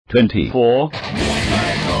24.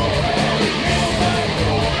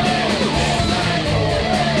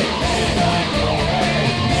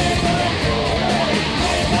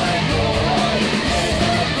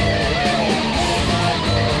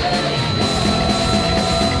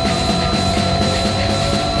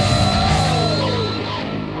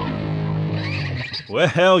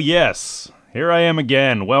 Well, yes, here I am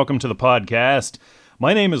again. Welcome to the podcast.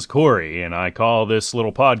 My name is Corey, and I call this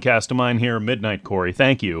little podcast of mine here Midnight Corey.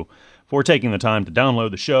 Thank you for taking the time to download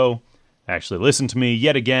the show, actually listen to me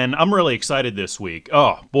yet again. I'm really excited this week.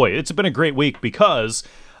 Oh, boy, it's been a great week because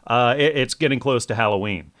it's getting close to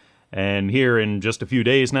Halloween. And here in just a few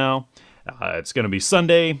days now, it's going to be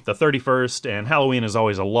Sunday, the 31st, and Halloween is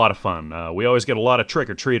always a lot of fun. We always get a lot of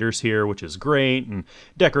trick-or-treaters here, which is great, and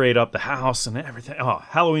decorate up the house and everything. Oh,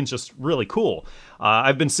 Halloween's just really cool.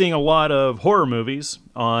 I've been seeing a lot of horror movies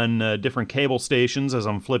on different cable stations as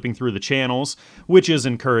I'm flipping through the channels, which is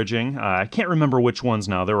encouraging. I can't remember which ones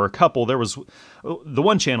now. There were a couple. The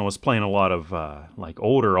one channel was playing a lot of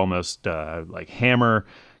older, almost like Hammer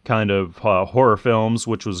kind of horror films,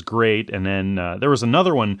 which was great. And then there was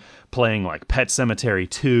another one playing like Pet Sematary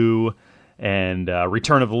 2 and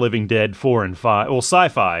Return of the Living Dead 4 and 5. Well,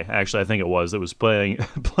 Sci-Fi, actually, I think it was playing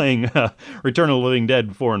Return of the Living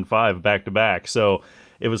Dead 4 and 5 back to back. So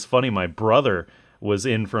it was funny. My brother was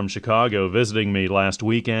in from Chicago visiting me last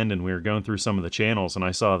weekend, and we were going through some of the channels, and I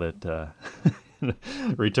saw that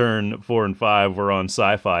Return 4 and 5 were on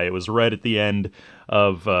Sci-Fi. It was right at the end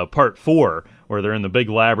of part 4, where they're in the big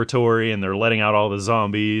laboratory and they're letting out all the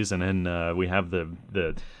zombies, and then we have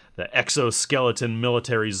the exoskeleton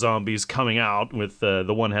military zombies coming out with the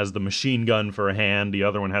one has the machine gun for a hand, the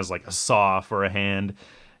other one has like a saw for a hand,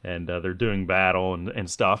 and they're doing battle and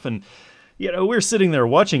stuff. And you know, we're sitting there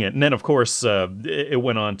watching it, and then of course it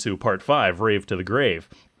went on to part 5, Rave to the Grave.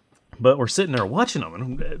 But we're sitting there watching them,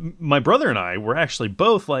 and my brother and I were actually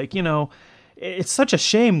both like, you know, it's such a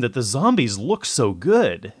shame that the zombies look so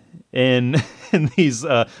good in these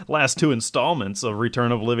last 2 installments of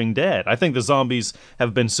Return of the Living Dead. I think the zombies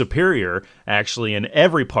have been superior, actually, in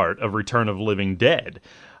every part of Return of the Living Dead.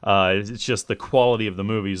 It's just the quality of the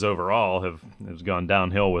movies overall has gone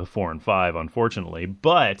downhill with 4 and 5, unfortunately.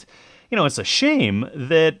 But you know, it's a shame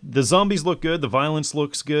that the zombies look good, the violence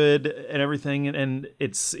looks good, and everything, and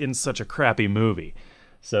it's in such a crappy movie.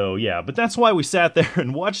 So, yeah, but that's why we sat there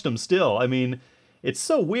and watched them still. I mean, it's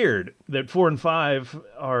so weird that 4 and 5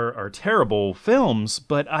 are terrible films,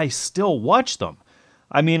 but I still watch them.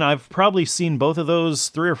 I mean, I've probably seen both of those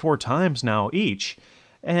 3 or 4 times now each,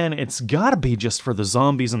 and it's gotta be just for the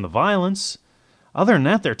zombies and the violence. Other than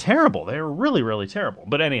that, they're terrible. They're really, really terrible.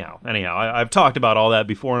 But anyhow, I've talked about all that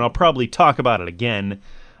before, and I'll probably talk about it again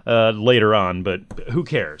later on, but who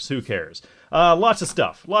cares? Who cares? Lots of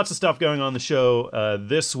stuff going on the show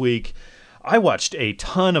this week. I watched a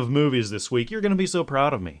ton of movies this week. You're going to be so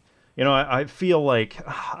proud of me. You know, I feel like,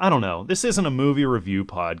 I don't know, this isn't a movie review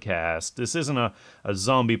podcast. This isn't a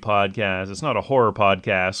zombie podcast. It's not a horror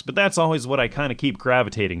podcast, but that's always what I kind of keep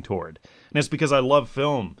gravitating toward. And it's because I love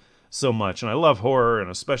film so much, and I love horror, and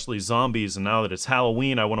especially zombies, and now that it's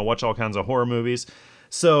Halloween, I want to watch all kinds of horror movies.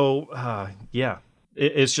 So, yeah,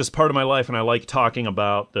 it's just part of my life, and I like talking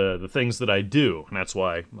about the things that I do, and that's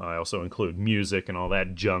why I also include music and all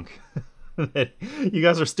that junk that you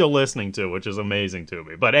guys are still listening to, which is amazing to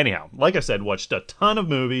me. But anyhow, like I said, watched a ton of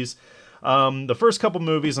movies. The first couple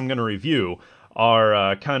movies I'm going to review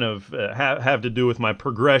are kind of have to do with my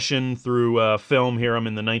progression through film here. I'm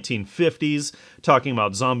in the 1950s, talking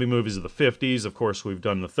about zombie movies of the 50s. Of course, we've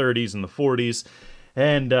done the 30s and the 40s.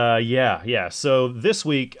 And yeah. So this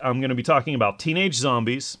week, I'm going to be talking about Teenage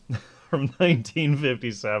Zombies from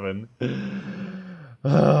 1957.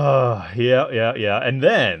 Yeah. And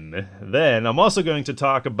then I'm also going to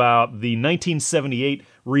talk about the 1978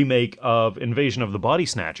 remake of Invasion of the Body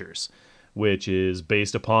Snatchers, which is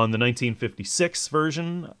based upon the 1956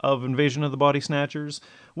 version of Invasion of the Body Snatchers,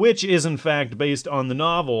 which is in fact based on the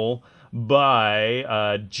novel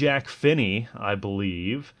by Jack Finney, I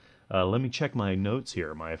believe. Let me check my notes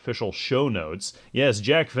here, my official show notes. Yes,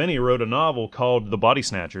 Jack Finney wrote a novel called The Body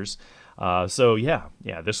Snatchers. So yeah,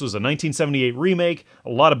 this was a 1978 remake, a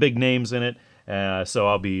lot of big names in it, so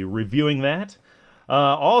I'll be reviewing that.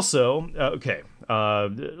 Let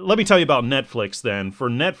me tell you about Netflix then. For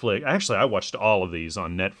Netflix, actually, I watched all of these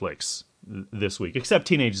on Netflix this week, except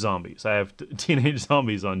Teenage Zombies. I have Teenage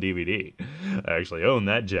Zombies on DVD. I actually own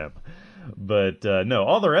that gem. But no,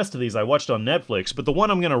 all the rest of these I watched on Netflix, but the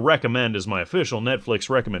one I'm going to recommend as my official Netflix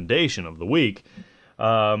recommendation of the week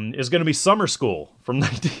is going to be Summer School from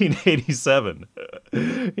 1987.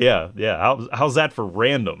 Yeah, how's that for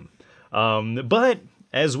random? But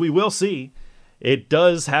as we will see, it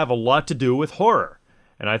does have a lot to do with horror,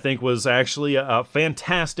 and I think was actually a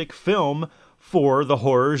fantastic film for the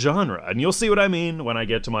horror genre. And you'll see what I mean when I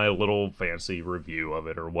get to my little fancy review of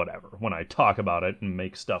it or whatever, when I talk about it and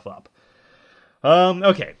make stuff up.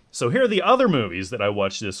 Okay, so here are the other movies that I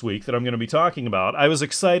watched this week that I'm going to be talking about. I was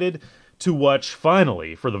excited to watch,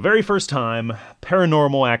 finally, for the very first time,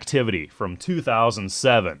 Paranormal Activity from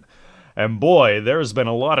 2007. And boy, there's been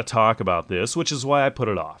a lot of talk about this, which is why I put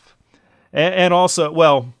it off. And also,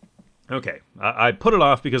 well, okay, I put it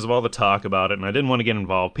off because of all the talk about it, and I didn't want to get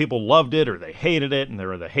involved. People loved it, or they hated it, and there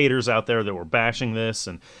were the haters out there that were bashing this,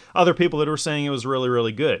 and other people that were saying it was really,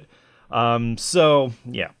 really good. So,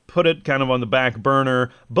 yeah, put it kind of on the back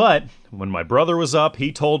burner, but when my brother was up,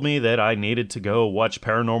 he told me that I needed to go watch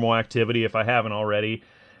Paranormal Activity if I haven't already,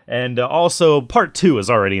 and also Part 2 is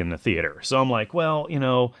already in the theater, so I'm like, well,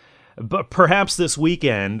 but perhaps this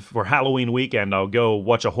weekend, for Halloween weekend, I'll go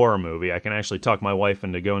watch a horror movie. I can actually talk my wife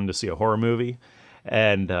into going to see a horror movie,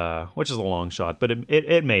 and which is a long shot, but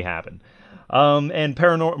it may happen. And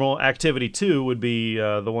Paranormal Activity 2 would be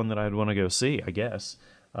the one that I'd want to go see, I guess.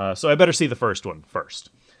 So I better see the first one first.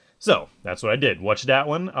 So that's what I did. Watch that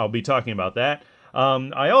one. I'll be talking about that.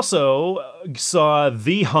 I also saw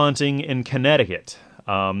The Haunting in Connecticut.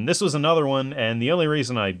 This was another one, and the only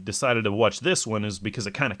reason I decided to watch this one is because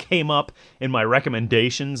it kind of came up in my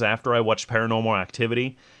recommendations after I watched Paranormal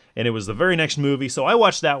Activity, and it was the very next movie, so I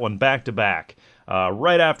watched that one back to back.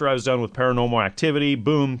 Right after I was done with Paranormal Activity,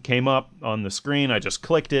 boom, came up on the screen, I just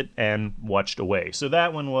clicked it and watched away. So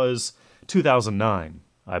that one was 2009.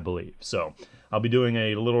 I believe. So I'll be doing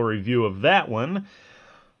a little review of that one.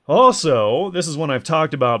 Also, this is one I've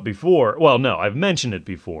talked about before. Well, no, I've mentioned it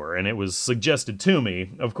before, and it was suggested to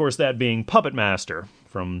me. Of course, that being Puppet Master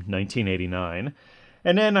from 1989.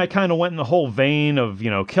 And then I kind of went in the whole vein of,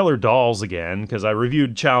 killer dolls again, because I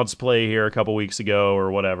reviewed Child's Play here a couple weeks ago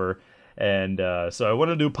or whatever. And so I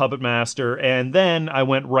wanted to do Puppet Master, and then I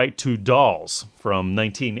went right to Dolls from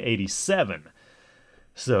 1987.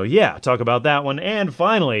 So yeah, talk about that one. And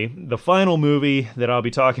finally, the final movie that I'll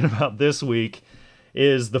be talking about this week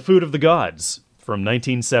is The Food of the Gods from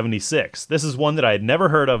 1976. This is one that I had never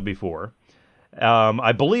heard of before.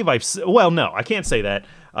 I believe I can't say that.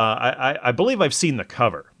 I believe I've seen the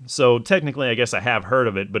cover. So technically, I guess I have heard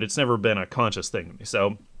of it, but it's never been a conscious thing to me.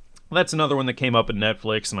 So that's another one that came up at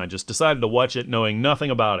Netflix, and I just decided to watch it knowing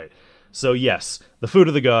nothing about it. So yes, The Food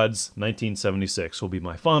of the Gods, 1976, will be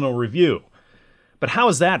my final review. But how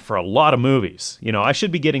is that for a lot of movies? I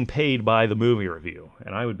should be getting paid by the movie review,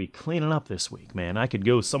 and I would be cleaning up this week, man. I could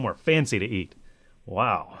go somewhere fancy to eat.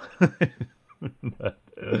 Wow.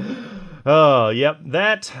 Oh, yep,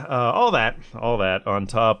 all that on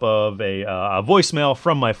top of a voicemail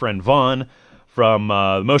from my friend Vaughn from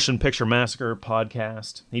the Motion Picture Massacre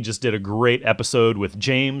podcast. He just did a great episode with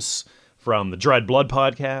James from the Dried Blood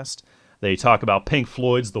podcast. They talk about Pink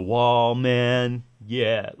Floyd's The Wall, man.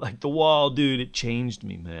 Yeah, like The Wall, dude, it changed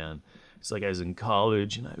me, man. It's like I was in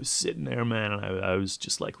college, and I was sitting there, man, and I was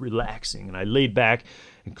just, like, relaxing. And I laid back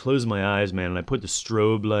and closed my eyes, man, and I put the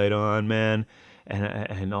strobe light on, man,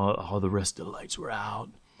 and all the rest of the lights were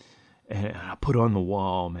out. And I put on The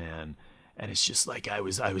Wall, man, and it's just like I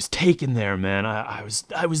was taken there, man. I was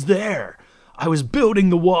there. I was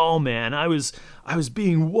building the wall, man. I was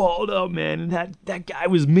being walled up, man, and that guy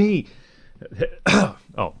was me.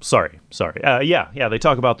 Oh, sorry. Yeah, they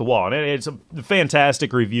talk about The Wall, and it's a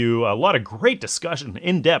fantastic review, a lot of great discussion,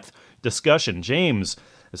 in-depth discussion. James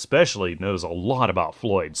especially knows a lot about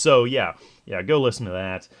Floyd, so yeah, go listen to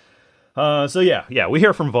that. We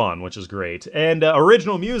hear from Vaughn, which is great. And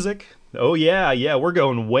original music, oh yeah, we're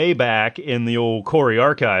going way back in the old Corey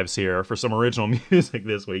archives here for some original music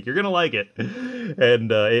this week. You're gonna like it,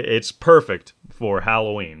 and it's perfect for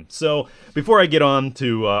Halloween. So before I get on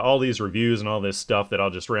to all these reviews and all this stuff that I'll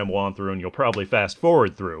just ramble on through and you'll probably fast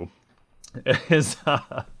forward through, is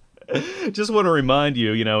just want to remind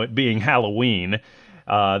you, it being Halloween,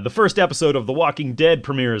 the first episode of The Walking Dead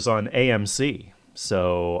premieres on AMC.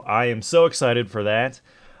 So I am so excited for that.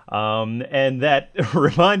 And that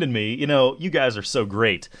reminded me, you guys are so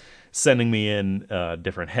great sending me in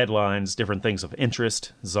different headlines, different things of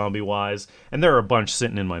interest, zombie-wise, and there are a bunch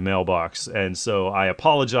sitting in my mailbox, and so I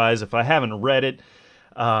apologize if I haven't read it.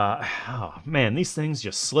 These things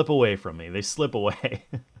just slip away from me. They slip away.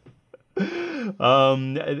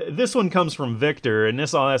 This one comes from Victor, and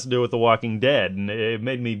this all has to do with The Walking Dead, and it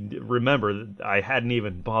made me remember that I hadn't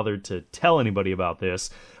even bothered to tell anybody about this,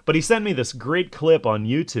 but he sent me this great clip on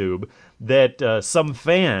YouTube that some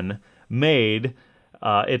fan made.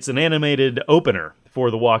 It's an animated opener for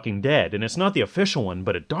The Walking Dead, and it's not the official one,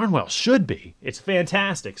 but it darn well should be. It's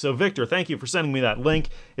fantastic. So Victor, thank you for sending me that link.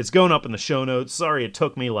 It's going up in the show notes. Sorry it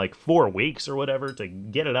took me like 4 weeks or whatever to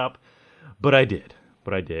get it up, but I did.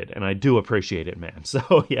 And I do appreciate it, man.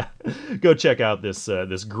 So yeah, go check out this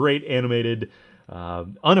great animated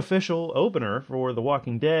unofficial opener for The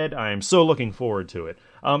Walking Dead. I am so looking forward to it.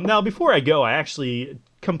 Now, before I go, I actually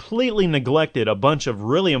completely neglected a bunch of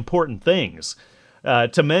really important things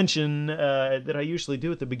to mention that I usually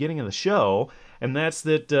do at the beginning of the show, and that's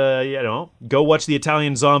that, go watch the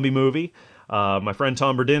Italian Zombie movie. My friend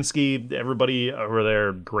Tom Berdinsky, everybody over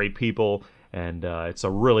there, great people, and it's a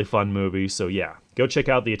really fun movie, so yeah, go check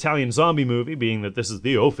out the Italian Zombie movie, being that this is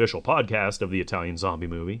the official podcast of the Italian Zombie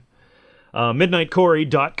movie.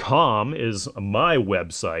 MidnightCorey.com is my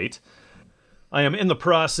website. I am in the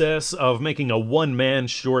process of making a one-man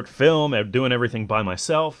short film. I'm doing everything by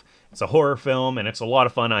myself. It's a horror film, and it's a lot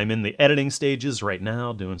of fun. I'm in the editing stages right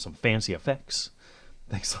now, doing some fancy effects,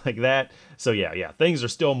 things like that. So yeah, things are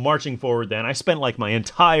still marching forward then. I spent like my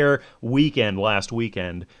entire weekend last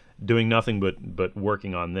weekend doing nothing but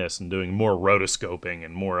working on this and doing more rotoscoping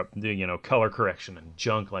and more, color correction and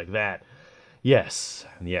junk like that. Yes,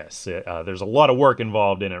 there's a lot of work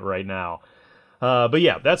involved in it right now. But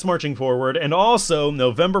yeah, that's marching forward. And also,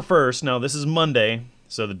 November 1st, now this is Monday,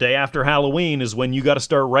 so the day after Halloween is when you got to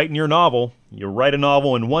start writing your novel. You write a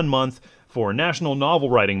novel in 1 month for National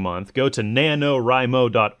Novel Writing Month. Go to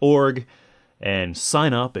nanowrimo.org and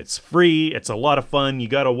sign up. It's free. It's a lot of fun. You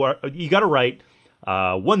got to write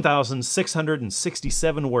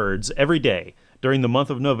 1,667 words every day during the month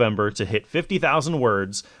of November to hit 50,000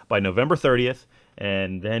 words by November 30th,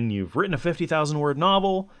 and then you've written a 50,000-word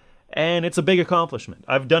novel, and it's a big accomplishment.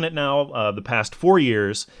 I've done it now the past 4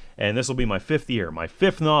 years, and this will be my 5th year, my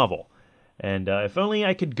 5th novel. And if only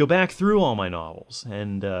I could go back through all my novels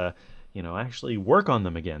and, actually work on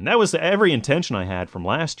them again. That was every intention I had from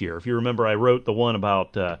last year. If you remember, I wrote the one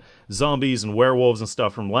about zombies and werewolves and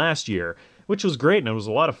stuff from last year, which was great, and it was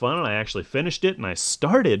a lot of fun, and I actually finished it, and I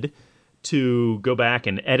started to go back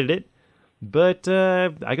and edit it, but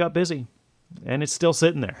I got busy, and it's still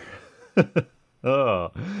sitting there.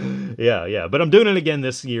 Oh, yeah, but I'm doing it again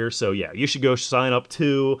this year, so yeah, you should go sign up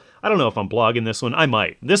too. I don't know if I'm blogging this one. I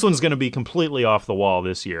might. This one's going to be completely off the wall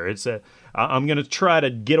this year. I'm going to try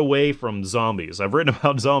to get away from zombies. I've written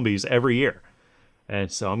about zombies every year,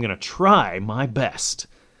 and so I'm going to try my best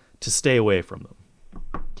to stay away from them.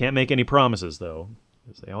 Can't make any promises, though,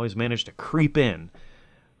 because they always manage to creep in.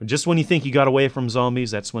 Just when you think you got away from zombies,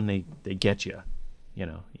 that's when they get you.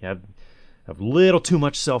 You have a little too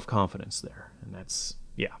much self-confidence there. And that's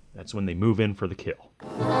when they move in for the kill.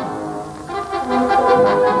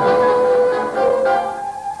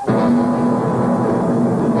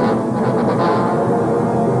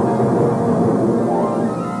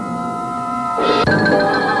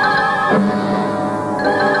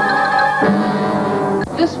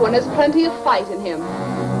 This one has plenty of fight in him.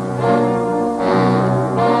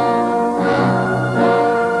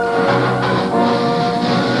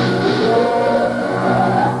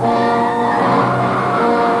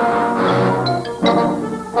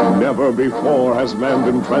 Never before has man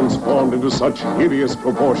been transformed into such hideous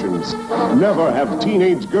proportions. Never have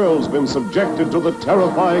teenage girls been subjected to the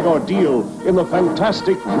terrifying ordeal in the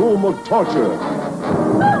fantastic room of torture.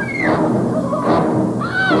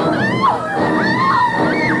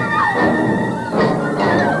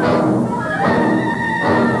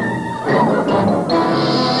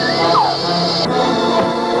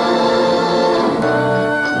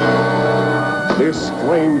 This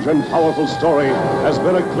strange and powerful story has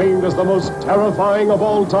been acclaimed as the most terrifying of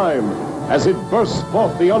all time, as it bursts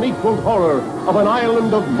forth the unequaled horror of an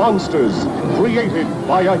island of monsters created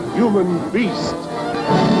by a human beast.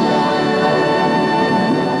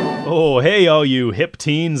 Oh, hey, all you hip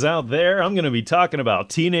teens out there. I'm going to be talking about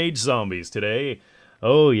teenage zombies today.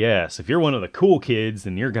 Oh, yes, if you're one of the cool kids,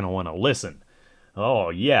 then you're going to want to listen. Oh,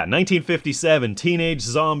 yeah, 1957, Teenage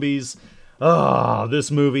Zombies. Oh, this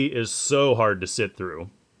movie is so hard to sit through.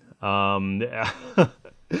 I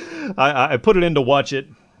put it in to watch it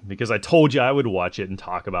because I told you I would watch it and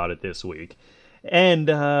talk about it this week. And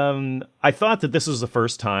I thought that this was the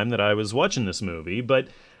first time that I was watching this movie, but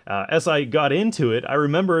as I got into it, I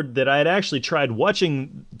remembered that I had actually tried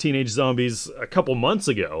watching Teenage Zombies a couple months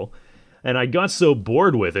ago, and I got so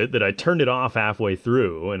bored with it that I turned it off halfway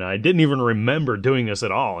through, and I didn't even remember doing this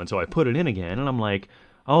at all until I put it in again, and I'm like,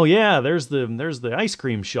 oh yeah, there's the ice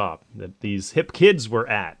cream shop that these hip kids were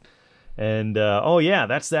at. And, oh yeah,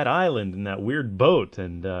 that's that island and that weird boat.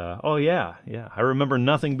 And, oh yeah, I remember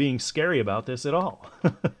nothing being scary about this at all.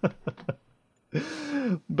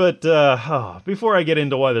 But before I get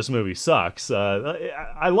into why this movie sucks,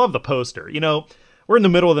 I love the poster. You know, we're in the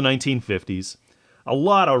middle of the 1950s. A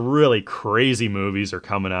lot of really crazy movies are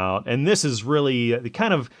coming out, and this is really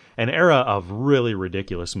kind of an era of really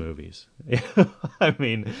ridiculous movies. I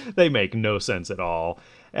mean, they make no sense at all,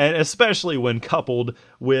 and especially when coupled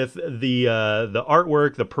with the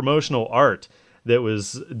artwork, the promotional art that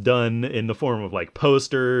was done in the form of like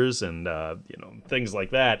posters and things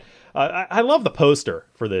like that. I love the poster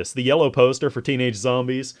for this, the yellow poster for Teenage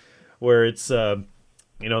Zombies, where it's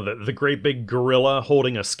the great big gorilla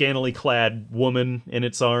holding a scantily clad woman in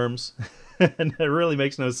its arms. And it really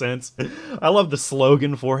makes no sense. I love the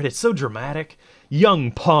slogan for it. It's so dramatic.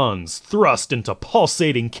 Young pawns thrust into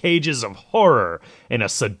pulsating cages of horror in a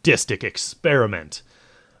sadistic experiment.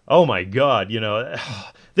 Oh my God,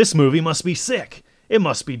 this movie must be sick. It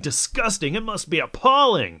must be disgusting. It must be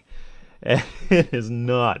appalling. And it is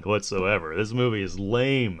not whatsoever. This movie is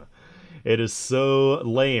lame. It is so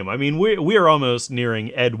lame. I mean, we are almost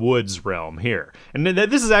nearing Ed Wood's realm here. And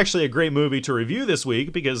this is actually a great movie to review this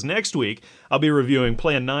week, because next week I'll be reviewing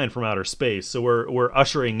Plan 9 from Outer Space. So we're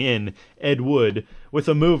ushering in Ed Wood with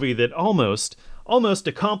a movie that almost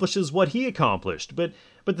accomplishes what he accomplished. But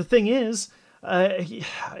the thing is,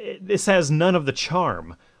 this has none of the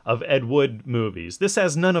charm of Ed Wood movies. This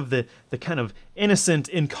has none of the kind of innocent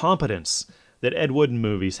incompetence that Ed Wood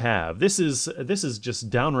movies have. This is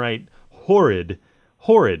just downright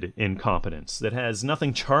horrid incompetence that has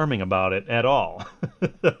nothing charming about it at all.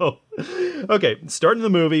 Okay, starting the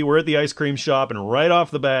movie, we're at the ice cream shop, and right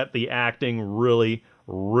off the bat, the acting really,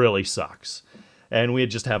 really sucks. And we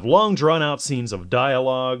just have long, drawn-out scenes of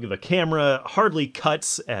dialogue. The camera hardly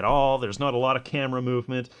cuts at all. There's not a lot of camera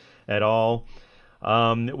movement at all.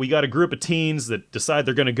 We got a group of teens that decide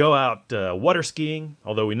they're going to go out water skiing,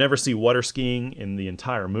 although we never see water skiing in the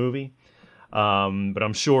entire movie. But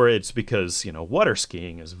I'm sure it's because, water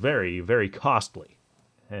skiing is very, very costly.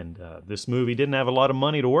 And this movie didn't have a lot of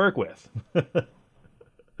money to work with.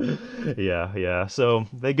 Yeah. So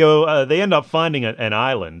they end up finding an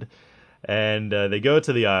island. And they go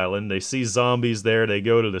to the island. They see zombies there. They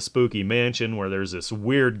go to the spooky mansion where there's this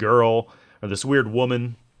weird girl, or this weird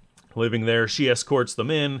woman living there. She escorts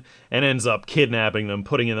them in and ends up kidnapping them,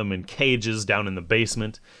 putting them in cages down in the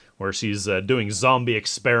basement, where she's doing zombie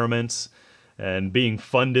experiments and being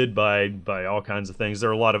funded by all kinds of things.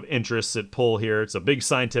 There are a lot of interests at pull here. It's a big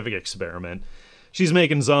scientific experiment. She's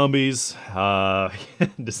making zombies,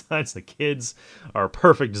 decides the kids are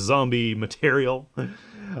perfect zombie material. But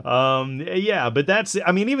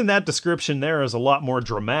even that description there is a lot more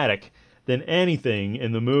dramatic than anything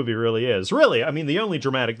in the movie really is. Really, I mean, the only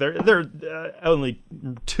dramatic, there are only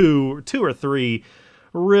two or three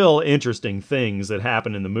real interesting things that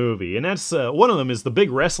happen in the movie. And that's, one of them is the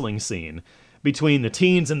big wrestling scene between the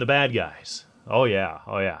teens and the bad guys. Oh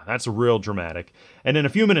yeah, that's real dramatic. And then a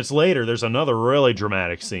few minutes later, there's another really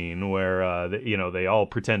dramatic scene where, they all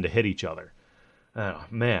pretend to hit each other. Oh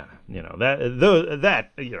man, that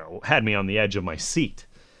had me on the edge of my seat.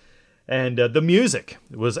 And the music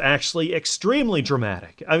was actually extremely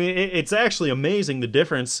dramatic. I mean, it's actually amazing the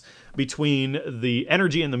difference between the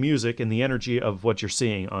energy in the music and the energy of what you're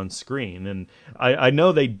seeing on screen. And I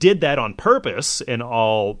know they did that on purpose in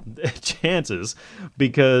all chances,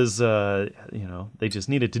 because they just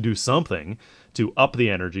needed to do something to up the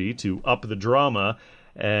energy, to up the drama.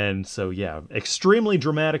 And so yeah, extremely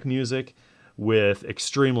dramatic music with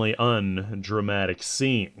extremely undramatic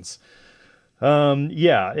scenes.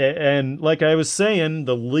 And like I was saying,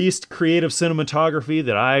 the least creative cinematography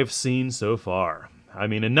that I've seen so far. I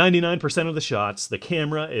mean, in 99% of the shots, the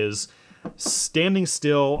camera is standing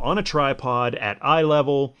still on a tripod at eye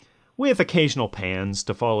level, with occasional pans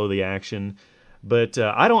to follow the action. But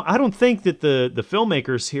I don't think that the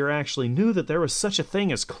filmmakers here actually knew that there was such a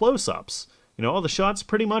thing as close-ups. All the shots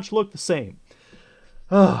pretty much look the same.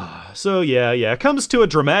 So yeah, it comes to a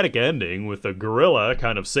dramatic ending with the gorilla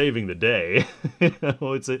kind of saving the day.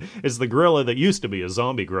 It's the gorilla that used to be a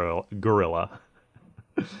zombie gorilla.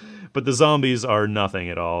 But the zombies are nothing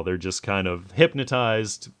at all. They're just kind of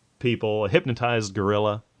hypnotized people, a hypnotized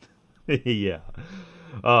gorilla. Yeah.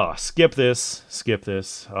 Skip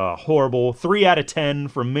this. Horrible. 3 out of 10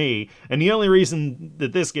 from me. And the only reason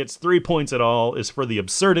that this gets 3 points at all is for the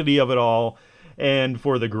absurdity of it all, and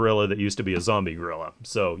for the gorilla that used to be a zombie gorilla.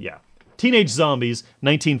 So, yeah. Teenage Zombies,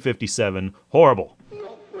 1957. Horrible.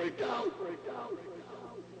 No freak out.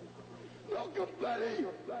 No confetti.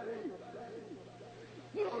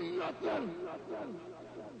 No nothing.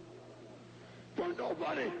 For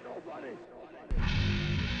nobody.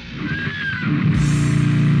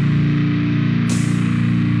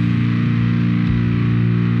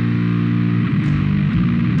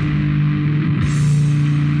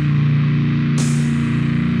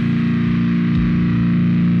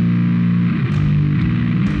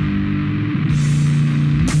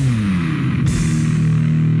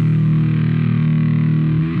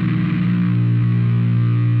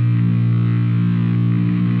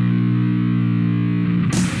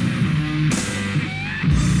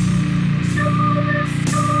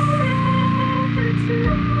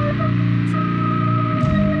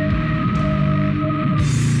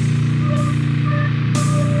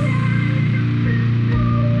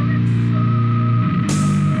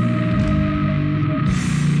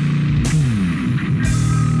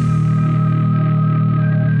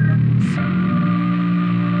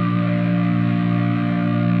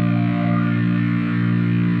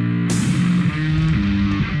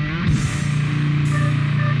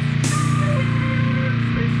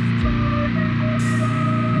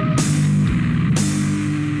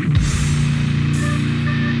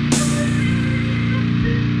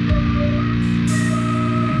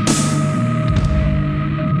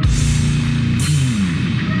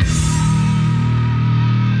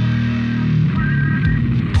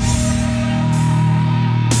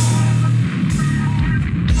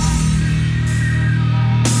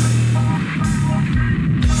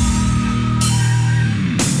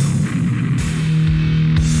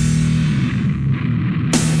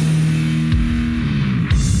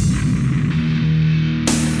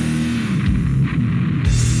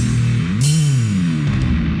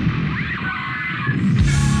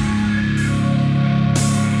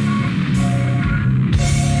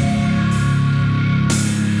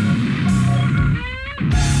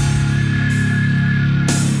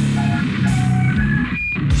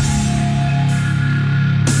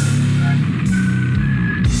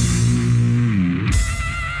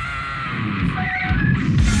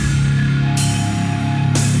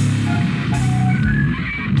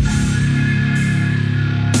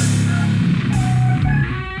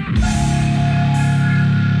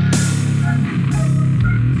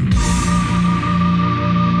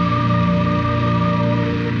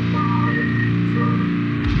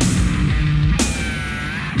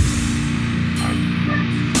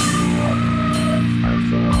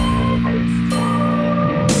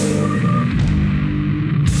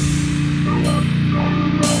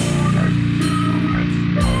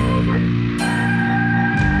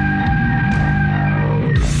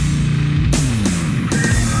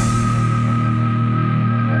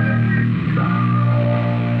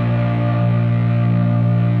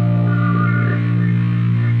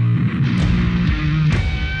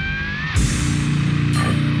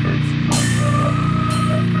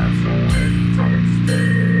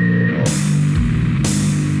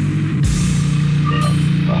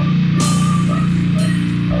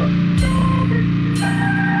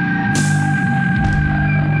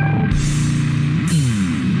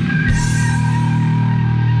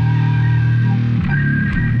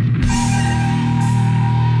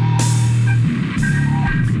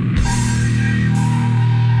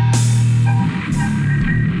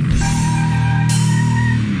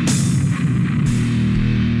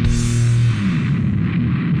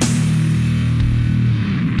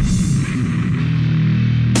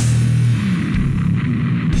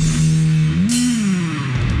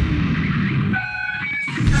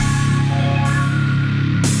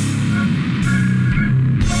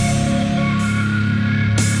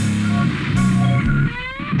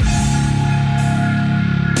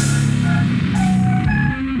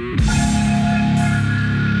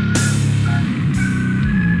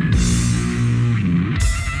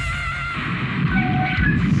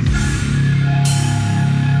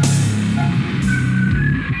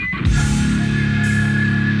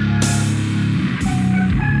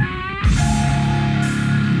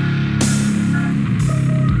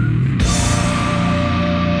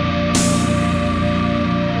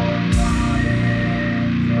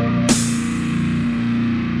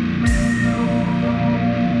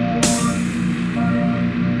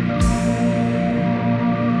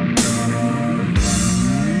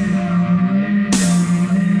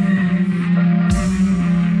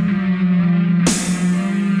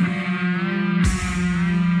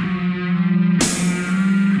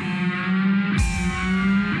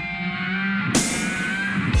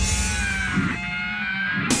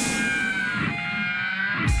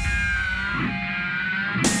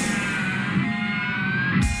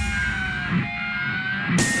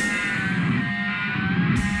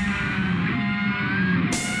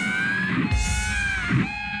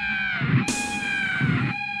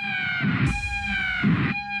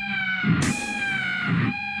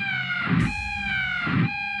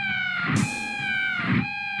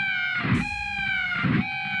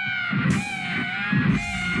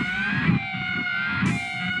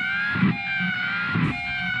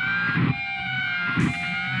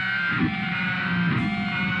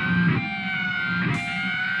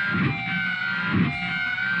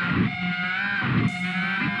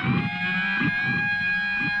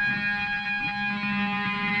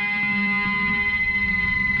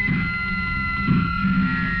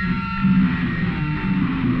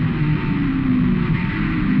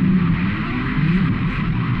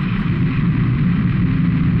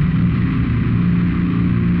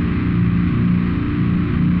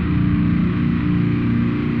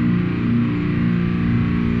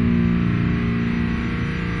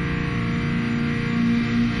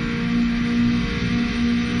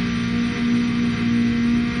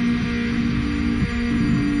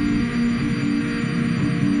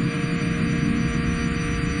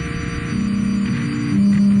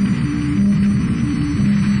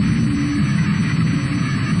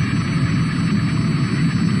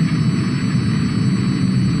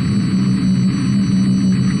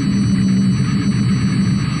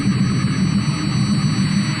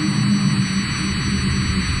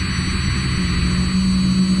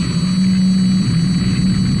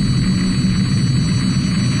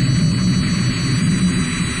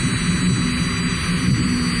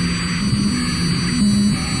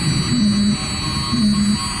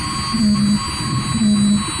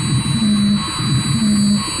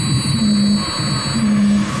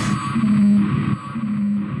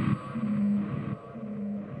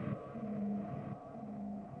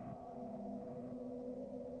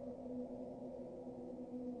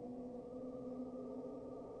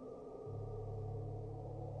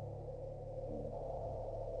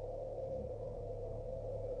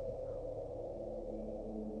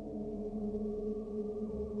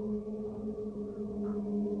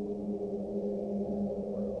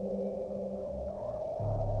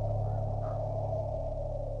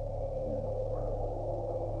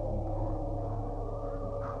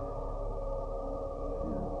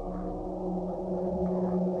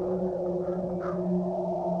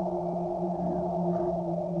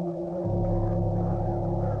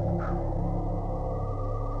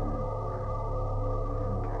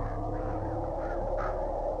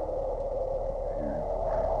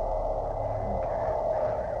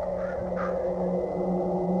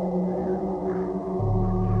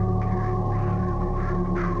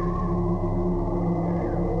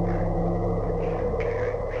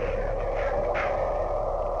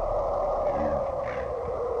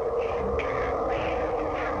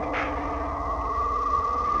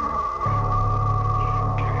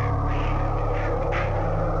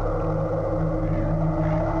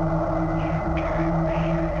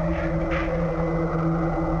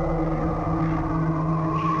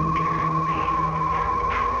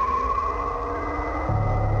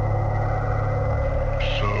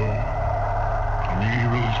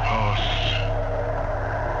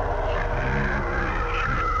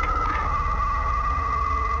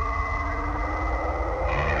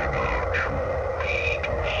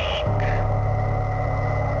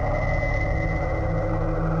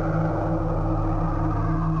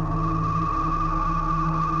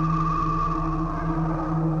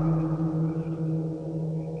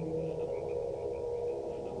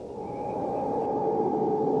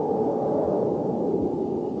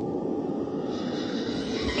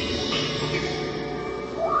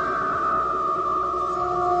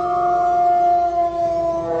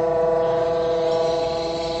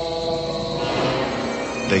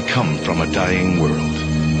 They come from a dying world.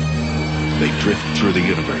 They drift through the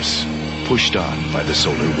universe, pushed on by the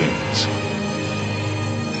solar winds.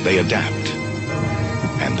 They adapt,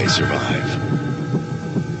 and they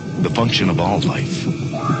survive. The function of all life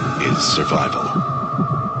is survival.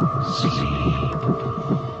 Sleep,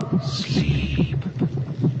 sleep,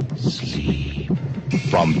 sleep.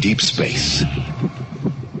 From deep space,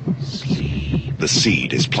 sleep. The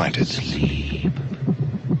seed is planted. Sleep,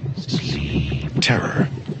 sleep. Terror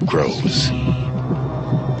grows.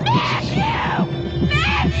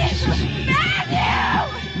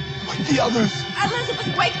 Wake the others.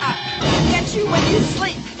 Elizabeth, wake up! I'll get you when you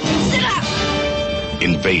sleep. Sit up!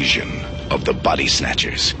 Invasion of the Body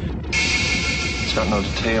Snatchers. It's got no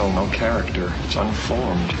detail, no character. It's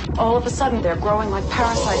unformed. All of a sudden, they're growing like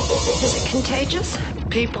parasites. Is it contagious?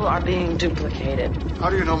 People are being duplicated. How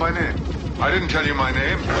do you know my name? I didn't tell you my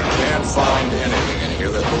name. Can't find anything in here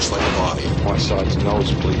that looks like a body. One side's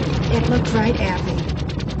nosebleed. It looked right at me.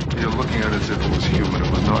 You're looking at it as if it was human. It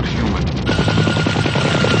was not human.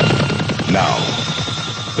 Now,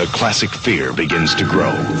 the classic fear begins to grow.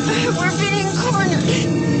 We're being cornered.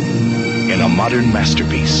 In a modern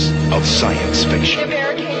masterpiece of science fiction.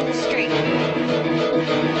 They're barricading the street.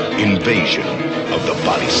 Invasion of the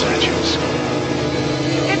Body Snatchers.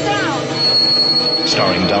 Get down!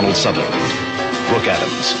 Starring Donald Sutherland, Brooke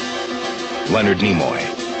Adams, Leonard Nimoy.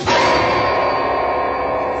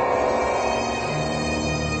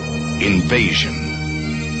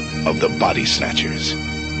 Invasion of the Body Snatchers.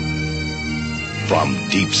 From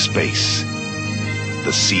deep space,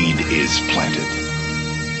 the seed is planted.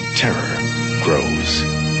 Terror grows.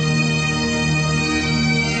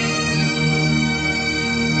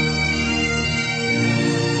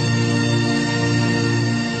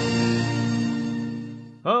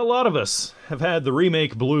 A lot of us have had the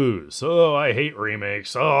remake blues. Oh, I hate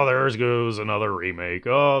remakes. Oh, there goes another remake.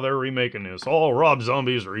 Oh, they're remaking this. Oh, Rob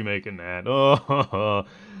Zombie's remaking that. Oh,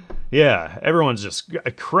 yeah, everyone's just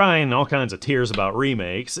crying all kinds of tears about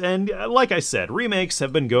remakes. And like I said, remakes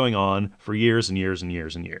have been going on for years and years and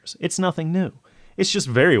years and years. It's nothing new. It's just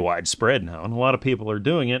very widespread now, and a lot of people are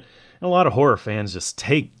doing it. And a lot of horror fans just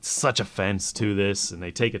take such offense to this, and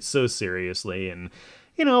they take it so seriously. And,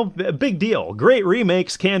 you know, big deal. Great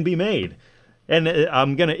remakes can be made. And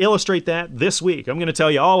I'm going to illustrate that this week. I'm going to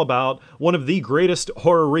tell you all about one of the greatest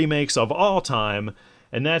horror remakes of all time,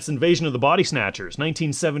 and that's Invasion of the Body Snatchers,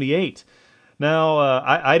 1978. Now,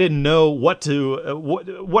 I didn't know what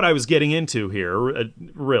I was getting into here,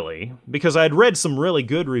 really, because I'd read some really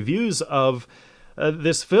good reviews of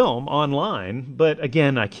this film online, but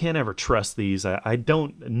again, I can't ever trust these. I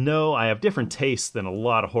don't know. I have different tastes than a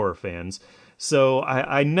lot of horror fans, so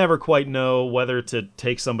I never quite know whether to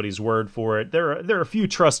take somebody's word for it. There are a few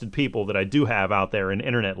trusted people that I do have out there in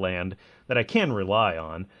internet land that I can rely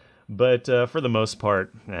on. But for the most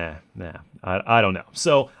part, I don't know.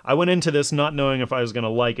 So I went into this not knowing if I was going to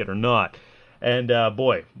like it or not. And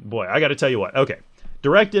boy, I got to tell you what. Okay,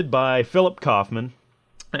 directed by Philip Kaufman,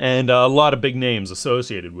 and a lot of big names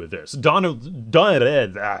associated with this. Donald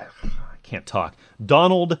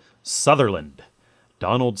Sutherland.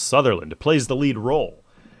 Donald Sutherland plays the lead role.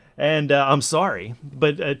 And I'm sorry,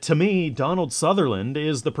 but to me, Donald Sutherland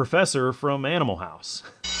is the professor from Animal House.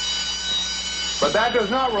 But that does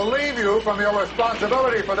not relieve you from your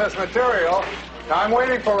responsibility for this material. I'm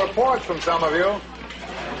waiting for reports from some of you.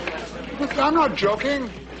 Look, I'm not joking.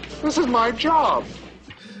 This is my job.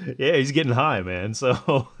 Yeah, he's getting high, man.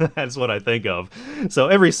 So that's what I think of. So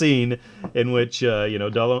every scene in which,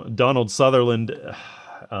 Donald Sutherland,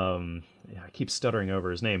 I keep stuttering over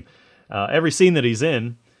his name. Every scene that he's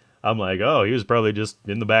in, I'm like, oh, he was probably just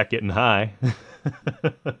in the back getting high.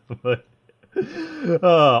 But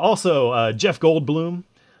also, Jeff Goldblum,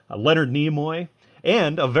 Leonard Nimoy,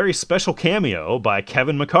 and a very special cameo by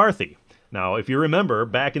Kevin McCarthy. Now, if you remember,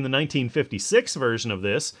 back in the 1956 version of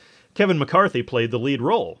this, Kevin McCarthy played the lead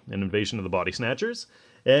role in Invasion of the Body Snatchers,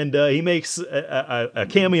 and he makes a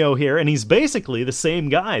cameo here, and he's basically the same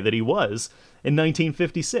guy that he was in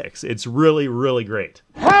 1956. It's really, really great.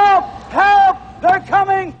 Help! Help! They're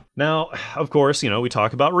coming! Now, of course, we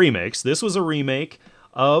talk about remakes. This was a remake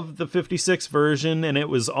of the 56 version, and it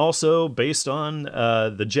was also based on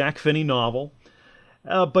the Jack Finney novel.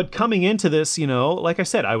 But coming into this, like I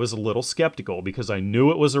said, I was a little skeptical because I knew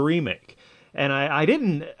it was a remake. And I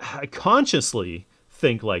didn't consciously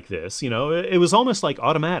think like this, it was almost like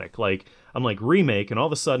automatic. Like, I'm like, remake, and all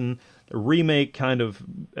of a sudden, the remake kind of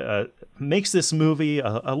makes this movie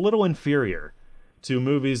a little inferior to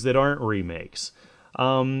movies that aren't remakes.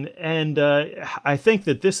 I think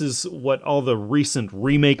that this is what all the recent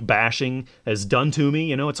remake bashing has done to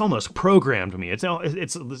me. It's almost programmed me.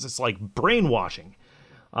 It's like brainwashing.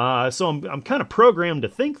 So I'm kind of programmed to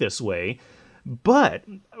think this way. But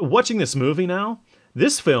watching this movie now,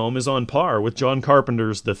 this film is on par with John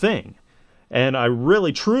Carpenter's The Thing. And I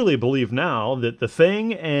really, truly believe now that The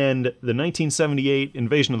Thing and the 1978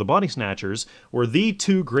 Invasion of the Body Snatchers were the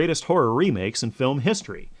two greatest horror remakes in film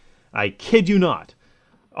history. I kid you not.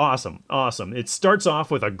 Awesome. It starts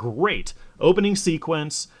off with a great opening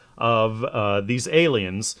sequence of these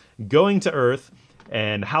aliens going to Earth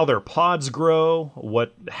and how their pods grow,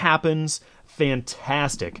 what happens.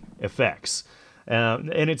 Fantastic effects.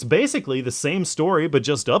 And it's basically the same story, but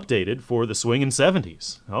just updated for the swinging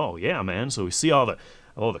 70s. Oh, yeah, man. So we see all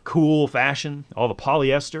the cool fashion, all the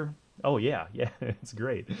polyester. Oh, yeah, it's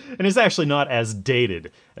great. And it's actually not as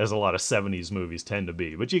dated as a lot of 70s movies tend to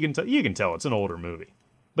be, but you can tell it's an older movie.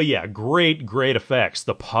 But yeah, great effects.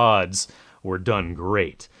 The pods were done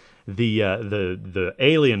great. The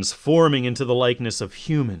aliens forming into the likeness of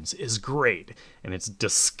humans is great. And it's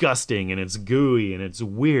disgusting, and it's gooey, and it's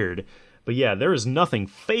weird. But yeah, there is nothing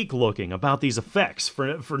fake looking about these effects. For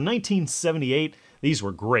 1978, these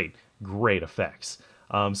were great effects.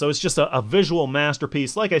 So it's just a visual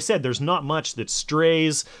masterpiece. Like I said, there's not much that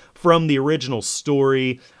strays from the original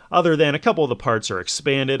story, other than a couple of the parts are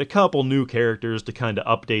expanded, a couple new characters to kind of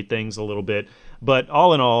update things a little bit. But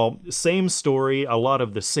all in all, same story, a lot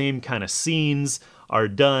of the same kind of scenes are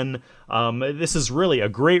done. This is really a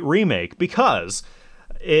great remake because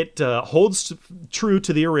it holds true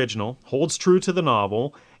to the original, holds true to the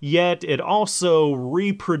novel, yet it also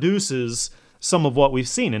reproduces some of what we've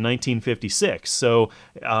seen in 1956. So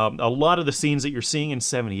a lot of the scenes that you're seeing in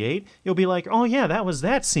 78, you'll be like, oh yeah, that was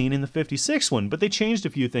that scene in the 56 one, but they changed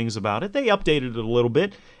a few things about it. They updated it a little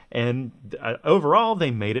bit, and overall,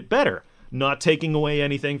 they made it better. Not taking away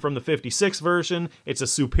anything from the 56 version, it's a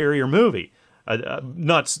superior movie. I'm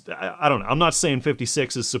not saying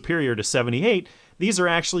 56 is superior to 78. These are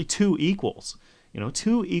actually two equals.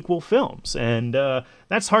 Two equal films. And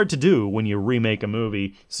that's hard to do when you remake a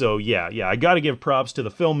movie. So yeah, I gotta give props to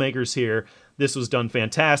the filmmakers here. This was done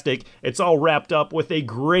fantastic. It's all wrapped up with a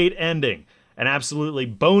great ending. An absolutely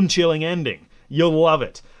bone-chilling ending. You'll love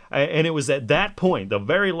it. And it was at that point, the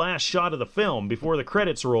very last shot of the film, before the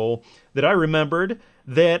credits roll, that I remembered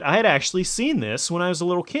that I had actually seen this when I was a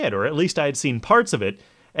little kid, or at least I had seen parts of it,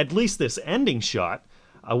 at least this ending shot,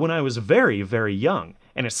 when I was very, very young.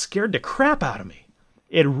 And it scared the crap out of me.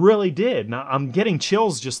 It really did. Now, I'm getting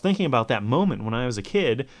chills just thinking about that moment when I was a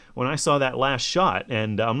kid, when I saw that last shot,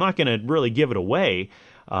 and I'm not going to really give it away.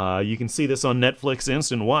 You can see this on Netflix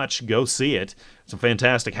Instant Watch. Go see it. It's a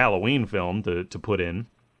fantastic Halloween film to put in.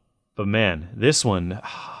 But man, this one,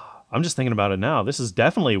 I'm just thinking about it now. This is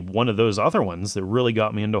definitely one of those other ones that really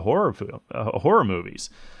got me into horror movies.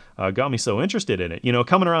 Got me so interested in it.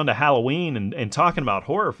 Coming around to Halloween and talking about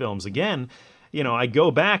horror films again, I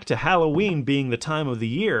go back to Halloween being the time of the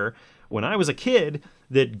year when I was a kid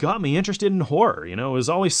that got me interested in horror. It was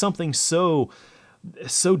always something so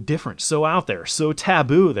different, so out there, so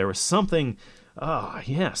taboo. There was something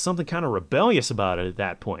kind of rebellious about it at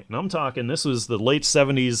that point. And I'm talking, this was the late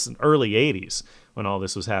 70s, early 80s when all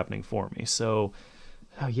this was happening for me. So,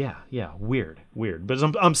 weird.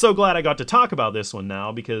 But I'm so glad I got to talk about this one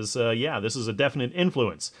now because, this is a definite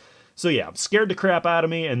influence. So yeah, scared the crap out of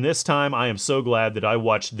me, and this time I am so glad that I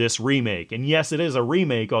watched this remake. And yes, it is a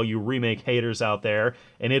remake, all you remake haters out there,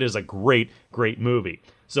 and it is a great, great movie.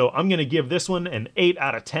 So I'm going to give this one an 8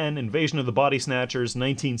 out of 10, Invasion of the Body Snatchers,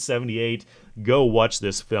 1978. Go watch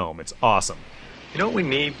this film. It's awesome. You know what we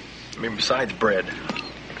need? Besides bread,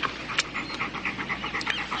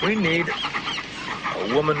 we need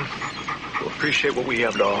a woman who will appreciate what we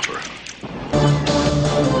have to offer.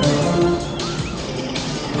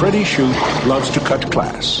 Freddie Shoup loves to cut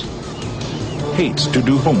class, hates to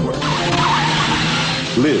do homework,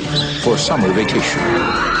 lives for summer vacation.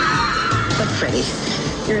 But Freddie,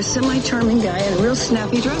 you're a semi-charming guy and a real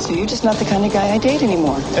snappy dresser. You're just not the kind of guy I date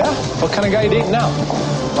anymore. Yeah? What kind of guy you date now?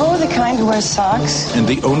 Oh, the kind who wears socks. And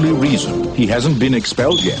the only reason he hasn't been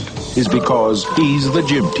expelled yet is because he's the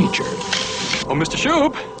gym teacher. Oh, Mr.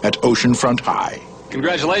 Shoup. At Oceanfront High.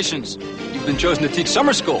 Congratulations. You've been chosen to teach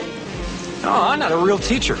summer school. No, I'm not a real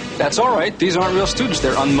teacher. That's all right. These aren't real students.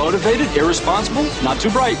 They're unmotivated, irresponsible, not too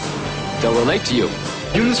bright. They'll relate to you.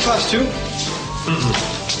 You in this class, too?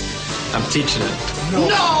 I'm teaching it.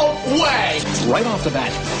 No way! Right off the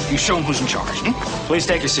bat, you show them who's in charge. Please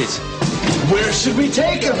take your seats. Where should we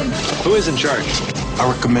take them? Who is in charge?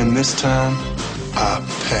 I recommend this time I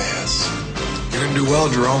pass. You're gonna do well,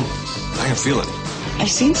 Jerome. I can feel it. I've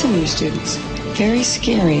seen some of your students. Very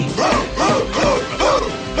scary.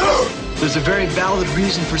 There's a very valid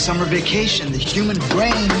reason for summer vacation. The human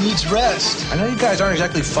brain needs rest. I know you guys aren't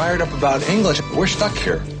exactly fired up about English. We're stuck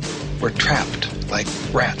here. We're trapped like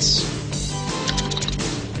rats.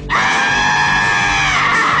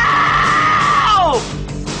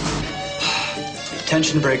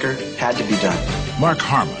 Tension breaker had to be done. Mark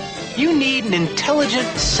Harmon. You need an intelligent,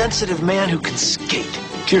 sensitive man who can skate.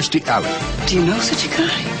 Kirstie Alley. Do you know such a guy?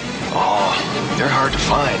 Oh, they're hard to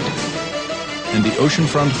find. And the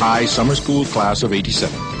Oceanfront High Summer School class of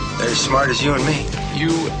 87. They're as smart as you and me.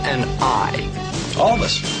 You and I. All of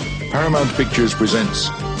us. Paramount Pictures presents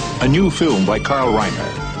a new film by Carl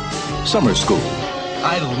Reiner, Summer School.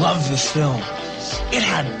 I love this film. It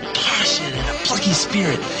had passion and a plucky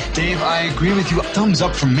spirit. Dave, I agree with you. Thumbs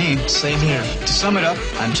up from me. Same here. To sum it up,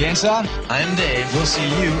 I'm Chainsaw. I'm Dave. We'll see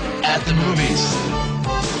you at the movies.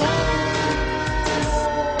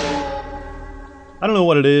 I don't know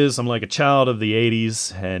what it is. I'm like a child of the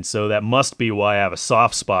 80s, and so that must be why I have a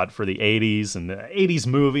soft spot for the 80s and the 80s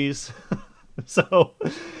movies. So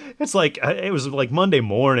it's like, it was like Monday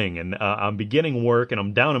morning, and I'm beginning work, and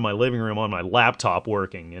I'm down in my living room on my laptop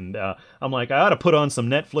working, and I'm like, I ought to put on some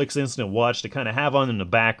Netflix Instant Watch to kind of have on in the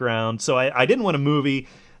background. So I didn't want a movie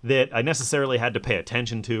that I necessarily had to pay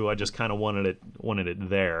attention to. I just kind of wanted it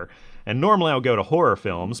there. And normally I'll go to horror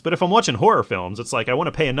films, but if I'm watching horror films, it's like I want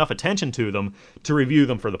to pay enough attention to them to review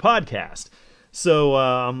them for the podcast. So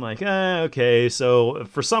I'm like, okay. So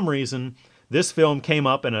for some reason, this film came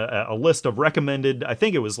up in a list of recommended, I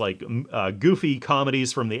think it was like goofy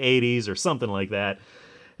comedies from the 80s or something like that.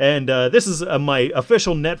 And this is my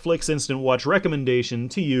official Netflix Instant Watch recommendation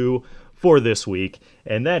to you for this week,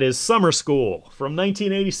 and that is Summer School from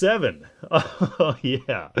 1987. Oh,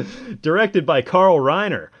 yeah. Directed by Carl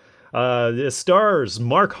Reiner. It stars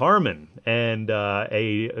Mark Harmon and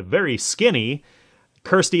a very skinny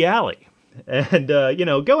Kirstie Alley. And,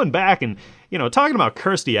 going back and, talking about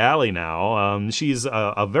Kirstie Alley now, she's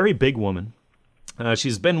a very big woman.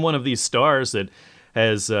 She's been one of these stars that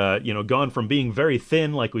has, gone from being very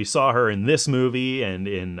thin, like we saw her in this movie and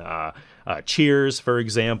in Cheers, for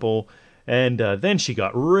example. And then she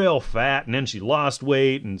got real fat, and then she lost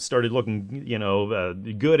weight and started looking,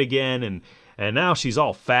 good again. And now she's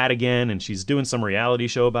all fat again, and she's doing some reality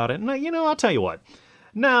show about it. And, I'll tell you what.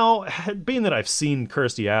 Now, being that I've seen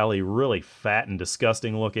Kirstie Alley really fat and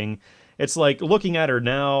disgusting looking, it's like looking at her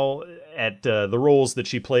now at the roles that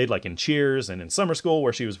she played, like in Cheers and in Summer School,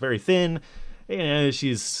 where she was very thin.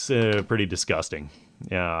 She's pretty disgusting.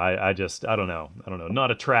 Yeah, I don't know.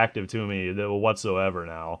 Not attractive to me whatsoever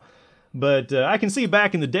now. But I can see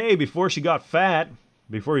back in the day before she got fat,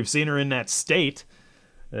 before you've seen her in that state,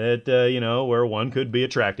 that, where one could be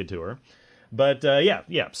attracted to her. But,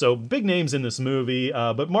 yeah, so big names in this movie,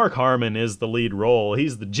 but Mark Harmon is the lead role.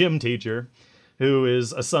 He's the gym teacher who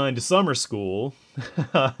is assigned to summer school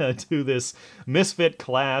to this misfit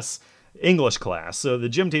class, English class. So the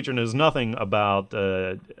gym teacher knows nothing about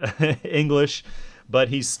English, but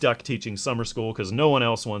he's stuck teaching summer school because no one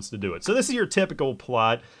else wants to do it. So this is your typical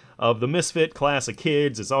plot of the misfit class of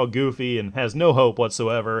kids. It's all goofy and has no hope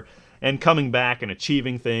whatsoever, and coming back and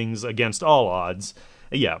achieving things against all odds.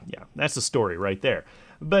 Yeah, that's the story right there.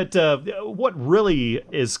 But what really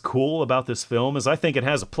is cool about this film is I think it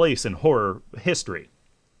has a place in horror history.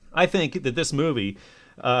 I think that this movie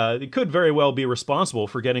could very well be responsible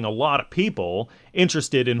for getting a lot of people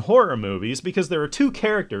interested in horror movies, because there are two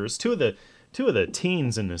characters, two of the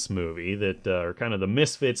teens in this movie that are kind of the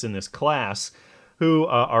misfits in this class who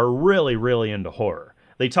are really, really into horror.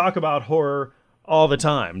 They talk about horror all the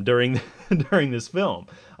time during this film.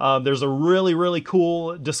 There's a really, really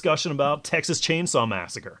cool discussion about Texas Chainsaw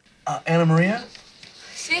Massacre. Anna Maria?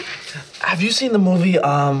 See? Have you seen the movie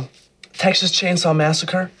Texas Chainsaw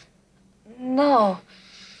Massacre? No.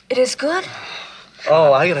 It is good?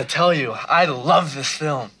 Oh, I gotta tell you, I love this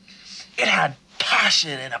film. It had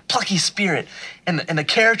passion and a plucky spirit, and the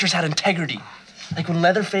characters had integrity. Like when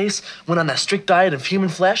Leatherface went on that strict diet of human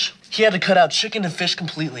flesh, he had to cut out chicken and fish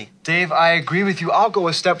completely. Dave, I agree with you. I'll go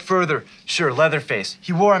a step further. Sure, Leatherface.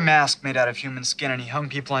 He wore a mask made out of human skin and he hung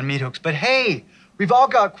people on meat hooks. But hey, we've all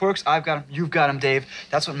got quirks. I've got them. You've got them, Dave.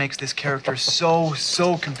 That's what makes this character so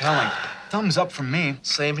compelling. Thumbs up from me.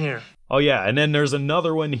 Same here. Oh yeah, and then there's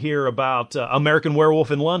another one here about American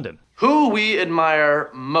Werewolf in London. Who we admire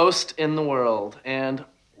most in the world and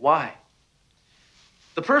why?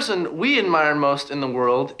 The person we admire most in the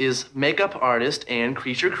world is makeup artist and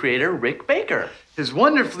creature creator Rick Baker. His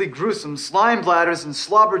wonderfully gruesome slime bladders and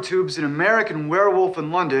slobber tubes in American Werewolf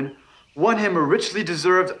in London won him a richly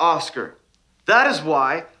deserved Oscar. That is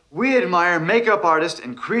why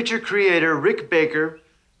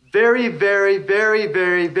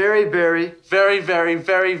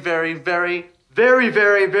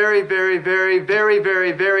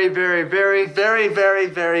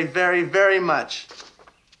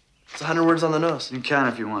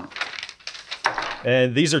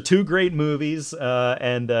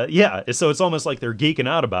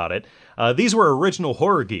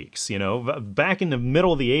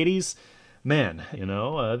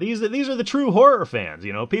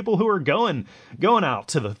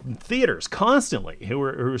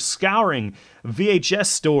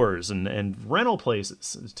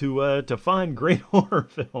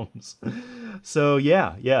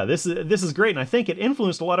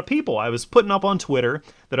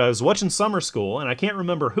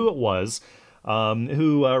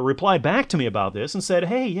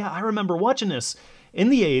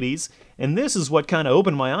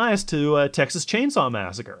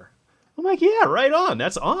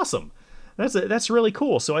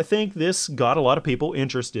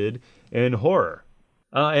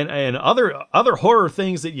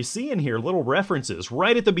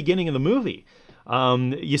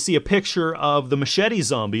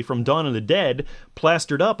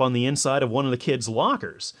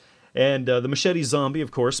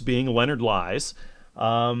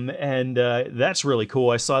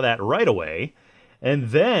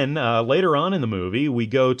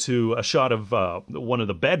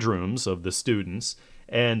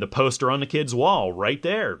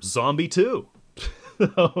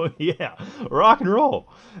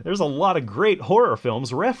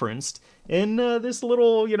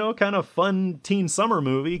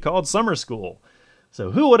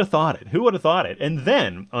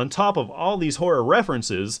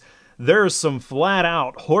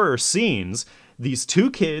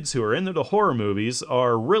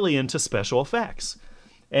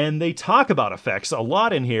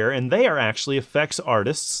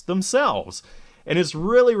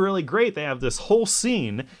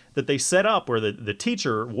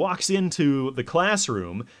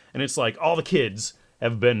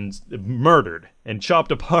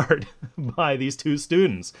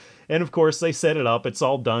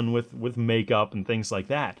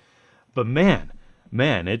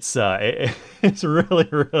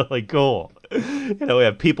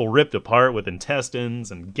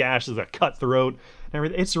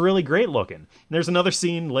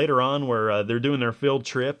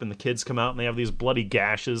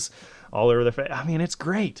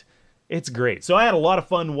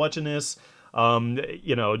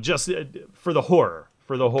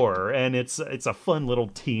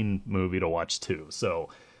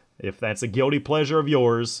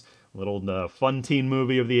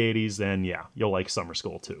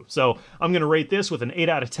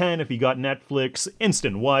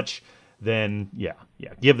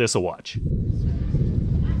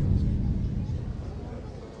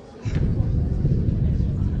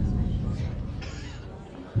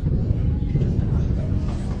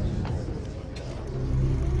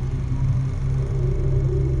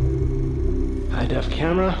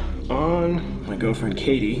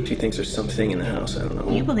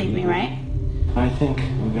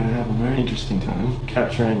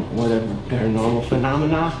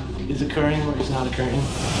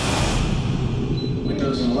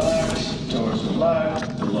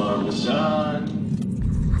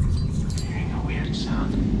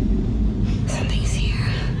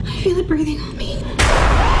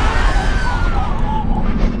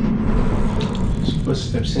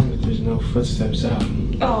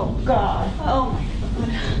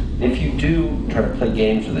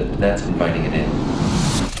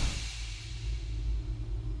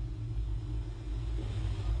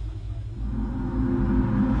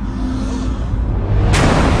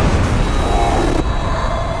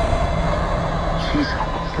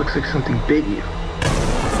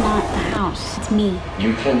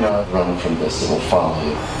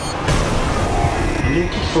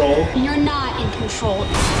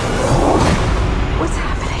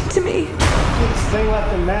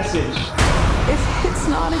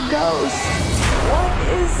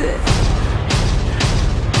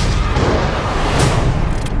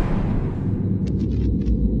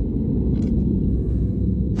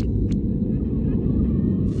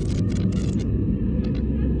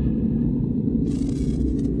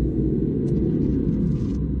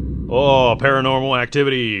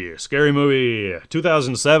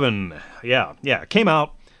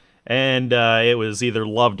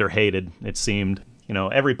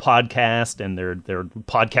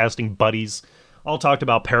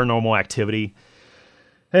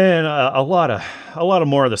And a lot of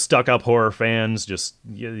more of the stuck-up horror fans just,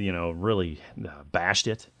 really bashed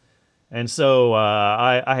it. And so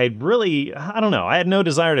I had really, I don't know, I had no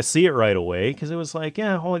desire to see it right away because it was like,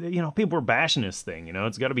 people were bashing this thing,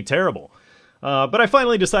 it's got to be terrible. But I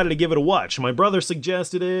finally decided to give it a watch. My brother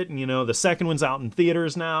suggested it, and, the second one's out in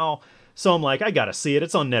theaters now. So I'm like, I got to see it.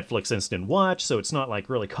 It's on Netflix Instant Watch, so it's not like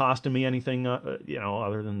really costing me anything,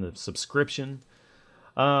 other than the subscription.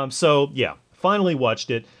 Finally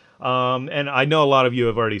watched it. And I know a lot of you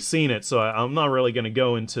have already seen it, so I'm not really going to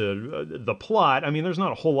go into the plot. I mean, there's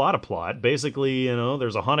not a whole lot of plot. Basically,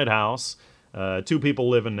 there's a haunted house, 2 people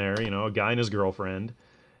live in there, a guy and his girlfriend,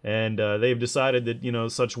 and they've decided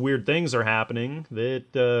that, such weird things are happening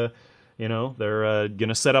that, they're going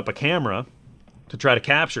to set up a camera to try to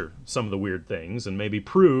capture some of the weird things and maybe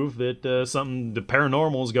prove that something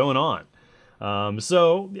paranormal is going on.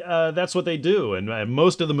 That's what they do, and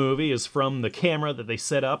most of the movie is from the camera that they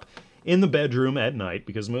set up in the bedroom at night,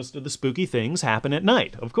 because most of the spooky things happen at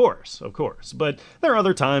night, of course. But there are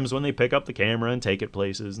other times when they pick up the camera and take it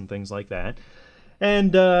places and things like that.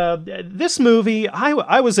 And this movie,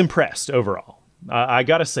 I was impressed overall. I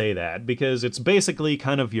gotta say that, because it's basically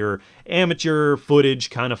kind of your amateur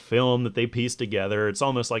footage kind of film that they pieced together. It's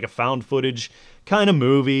almost like a found footage kind of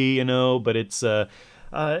movie, but it's...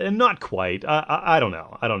 and not quite. I don't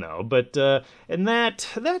know. But and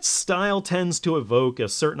that style tends to evoke a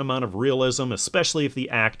certain amount of realism, especially if the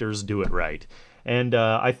actors do it right. And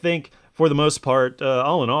I think, for the most part,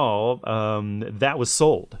 all in all, that was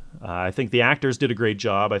sold. I think the actors did a great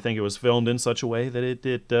job. I think it was filmed in such a way that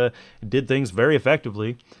it did things very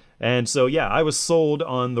effectively. And so, yeah, I was sold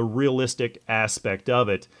on the realistic aspect of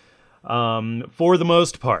it. For the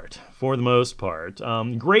most part.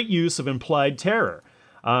 Great use of implied terror.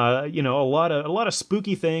 A lot of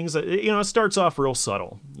spooky things. It starts off real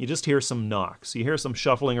subtle. You just hear some knocks. You hear some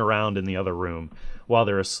shuffling around in the other room while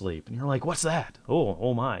they're asleep, and you're like, "What's that?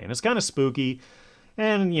 Oh my!" And it's kind of spooky.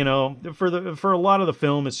 And for a lot of the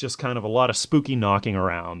film, it's just kind of a lot of spooky knocking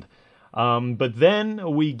around. But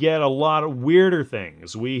then we get a lot of weirder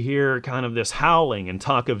things. We hear kind of this howling and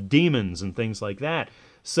talk of demons and things like that.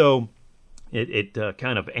 So it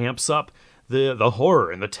kind of amps up the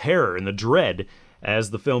horror and the terror and the dread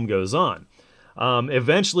as the film goes on.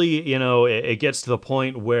 Eventually, it gets to the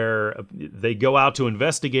point where they go out to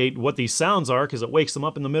investigate what these sounds are, because it wakes them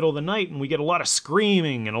up in the middle of the night, and we get a lot of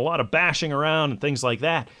screaming and a lot of bashing around and things like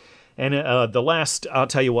that. And I'll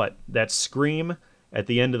tell you what, that scream at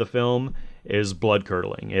the end of the film is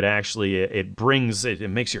blood-curdling. It actually, it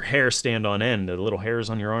makes your hair stand on end, the little hairs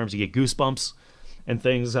on your arms, you get goosebumps and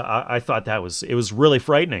things. I thought it was really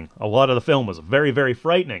frightening. A lot of the film was very, very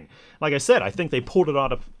frightening. Like I said, I think they pulled it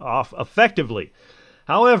off effectively.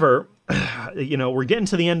 However, we're getting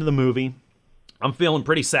to the end of the movie. I'm feeling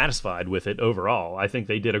pretty satisfied with it overall. I think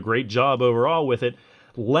they did a great job overall with it.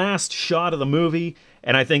 Last shot of the movie,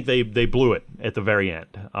 and I think they blew it at the very end.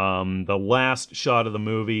 The last shot of the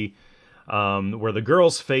movie, where the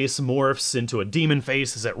girl's face morphs into a demon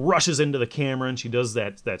face as it rushes into the camera, and she does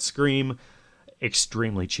that scream.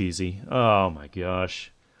 Extremely cheesy. Oh my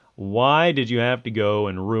gosh. Why did you have to go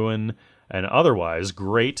and ruin an otherwise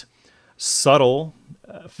great, subtle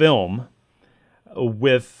film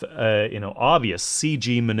with, obvious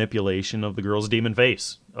CG manipulation of the girl's demon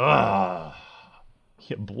face? Ah,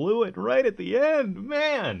 you blew it right at the end,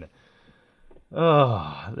 man.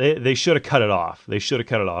 Oh, they should have cut it off. They should have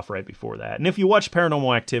cut it off right before that. And if you watch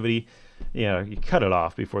Paranormal Activity, you cut it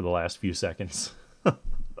off before the last few seconds.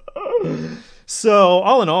 So,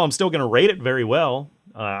 all in all, I'm still going to rate it very well.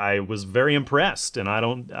 I was very impressed, and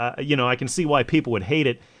I can see why people would hate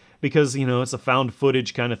it, because, it's a found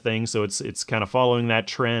footage kind of thing, so it's kind of following that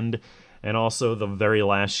trend, and also the very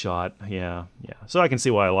last shot, yeah. So I can see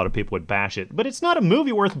why a lot of people would bash it, but it's not a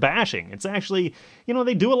movie worth bashing. It's actually,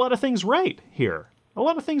 they do a lot of things right here. A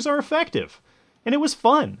lot of things are effective, and it was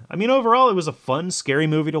fun. I mean, overall, it was a fun, scary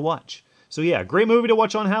movie to watch. So yeah, great movie to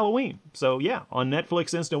watch on Halloween. So yeah, on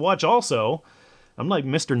Netflix Instant Watch also. I'm like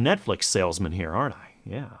Mr. Netflix salesman here, aren't I?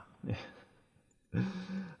 Yeah.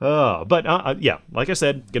 Yeah, like I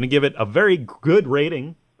said, gonna give it a very good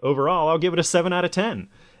rating overall. I'll give it a 7 out of 10.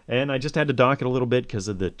 And I just had to dock it a little bit because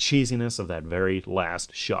of the cheesiness of that very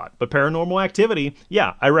last shot. But Paranormal Activity,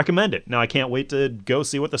 yeah, I recommend it. Now I can't wait to go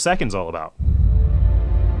see what the second's all about.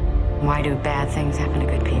 Why do bad things happen to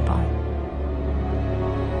good people?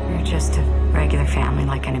 We're just a regular family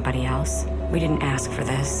like anybody else. We didn't ask for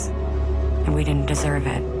this, and we didn't deserve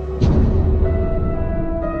it.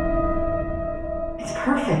 It's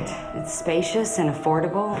perfect. It's spacious and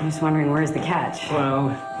affordable. I'm just wondering, where's the catch? Well,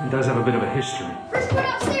 it does have a bit of a history. First one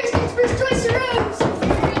upstairs gets first choice of rooms.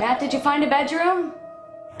 Matt, did you find a bedroom?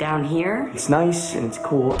 Down here? It's nice and it's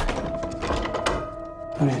cool.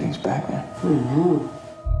 What do you think's back there? Mm-hmm.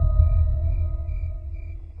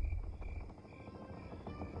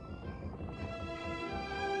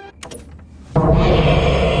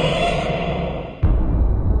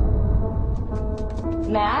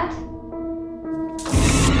 Matt?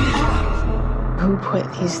 Who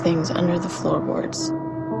put these things under the floorboards?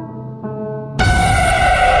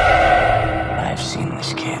 I've seen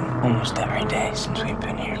this kid almost every day since we've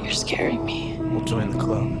been here. You're scaring me. We'll join the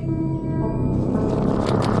club.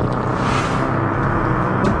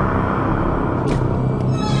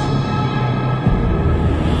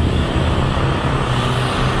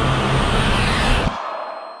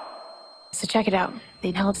 So check it out.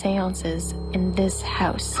 They'd held seances in this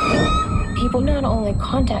house. People not only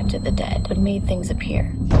contacted the dead, but made things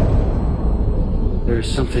appear. There is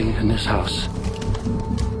something in this house.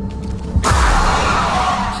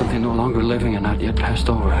 Something no longer living and not yet passed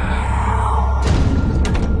over.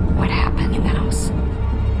 What happened in the house?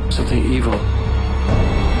 Something evil.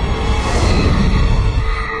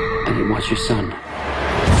 And it wants your son.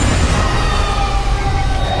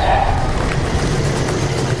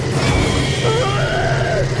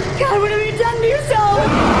 God, what have you done to yourself?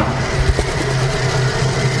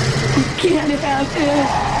 You can't have this.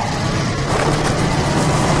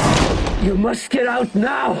 You must get out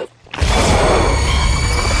now!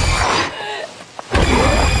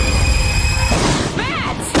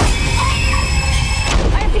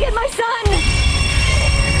 I have to get my son!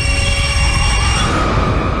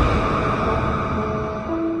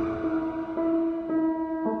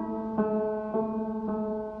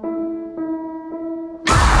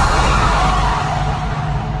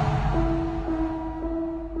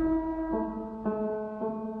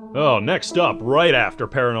 Oh, next up, right after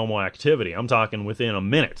Paranormal Activity, I'm talking within a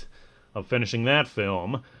minute of finishing that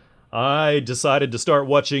film, I decided to start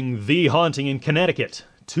watching The Haunting in Connecticut,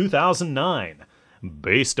 2009,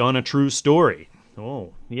 based on a true story.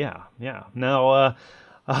 Oh, yeah. Now,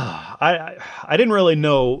 I didn't really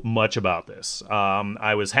know much about this.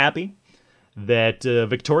 I was happy that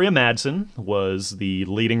Victoria Madsen was the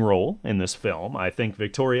leading role in this film. I think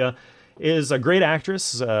Victoria is a great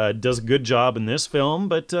actress, does a good job in this film,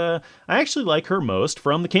 but I actually like her most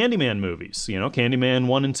from the Candyman movies, Candyman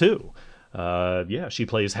 1 and 2. Yeah, she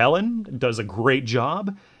plays Helen, does a great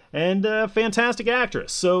job, and a fantastic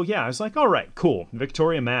actress. So yeah, I was like, all right, cool,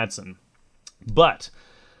 Victoria Madsen. But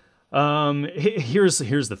here's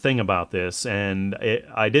the thing about this, and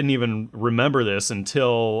I didn't even remember this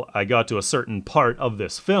until I got to a certain part of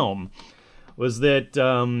this film, was that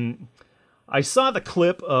I saw the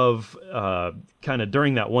clip of kind of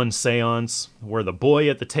during that one seance where the boy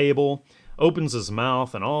at the table opens his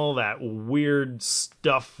mouth and all that weird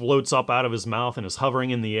stuff floats up out of his mouth and is hovering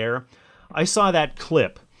in the air. I saw that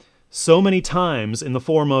clip so many times in the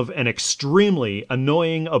form of an extremely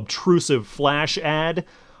annoying, obtrusive flash ad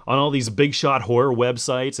on all these big shot horror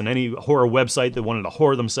websites and any horror website that wanted to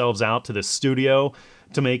whore themselves out to this studio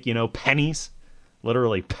to make, pennies,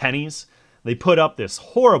 literally pennies. They put up this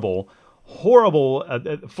horrible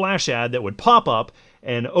flash ad that would pop up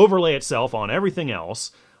and overlay itself on everything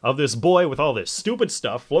else of this boy with all this stupid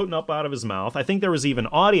stuff floating up out of his mouth. I think there was even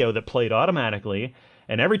audio that played automatically,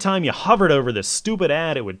 and every time you hovered over this stupid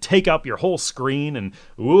ad, it would take up your whole screen and,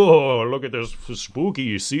 whoa, look at this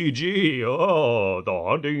spooky CG, oh, The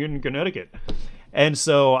Haunting in Connecticut. And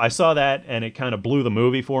so I saw that, and it kind of blew the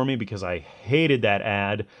movie for me because I hated that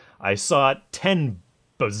ad. I saw it 10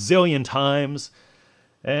 bazillion times.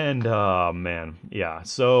 And, oh, man, yeah,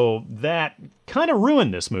 so that kind of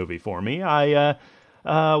ruined this movie for me. I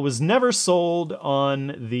was never sold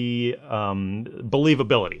on the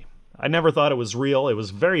believability. I never thought it was real. It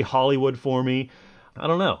was very Hollywood for me. I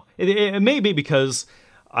don't know. It may be because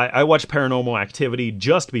I watched Paranormal Activity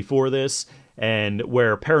just before this, and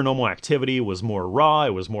where Paranormal Activity was more raw,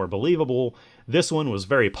 it was more believable. This one was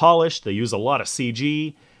very polished. They used a lot of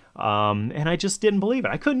CG, and I just didn't believe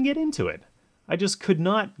it. I couldn't get into it. I just could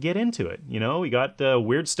not get into it. We got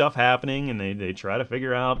weird stuff happening, and they try to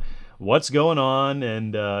figure out what's going on.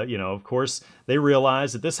 And, of course, they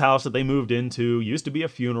realize that this house that they moved into used to be a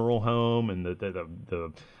funeral home, and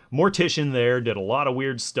the mortician there did a lot of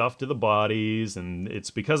weird stuff to the bodies, and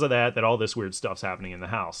it's because of that all this weird stuff's happening in the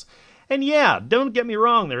house. And yeah, don't get me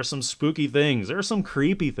wrong, there are some spooky things, there are some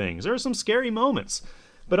creepy things, there are some scary moments.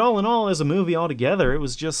 But all in all, as a movie altogether, it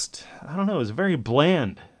was just, I don't know, it was very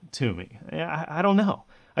bland to me. I don't know.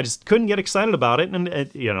 I just couldn't get excited about it, and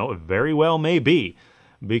it very well may be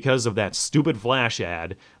because of that stupid flash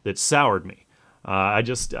ad that soured me. I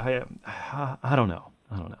don't know.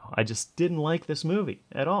 I don't know. I just didn't like this movie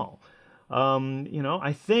at all.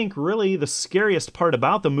 I think really the scariest part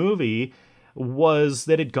about the movie was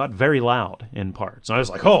that it got very loud in parts. And I was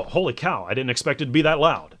like, oh, holy cow, I didn't expect it to be that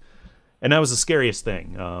loud. And that was the scariest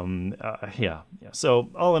thing. So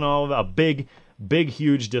all in all, a big,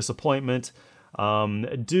 huge disappointment.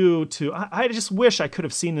 Due to, I just wish I could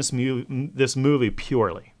have seen this movie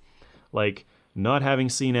purely. Like, not having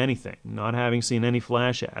seen anything, not having seen any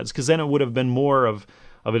Flash ads, because then it would have been more of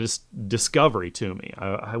a discovery to me.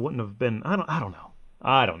 I wouldn't have been, I don't know.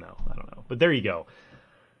 But there you go.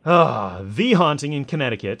 The Haunting in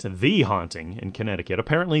Connecticut.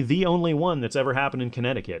 Apparently the only one that's ever happened in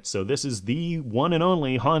Connecticut. So this is the one and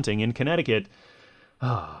only Haunting in Connecticut.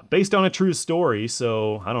 Based on a true story,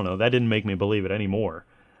 so I don't know. That didn't make me believe it anymore.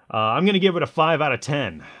 I'm going to give it a 5 out of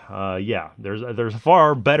 10. There's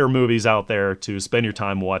far better movies out there to spend your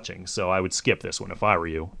time watching, so I would skip this one if I were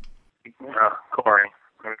you. Corey,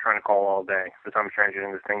 I'm trying to call all day. For some strange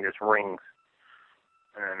reason, this thing just rings.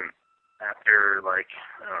 And after,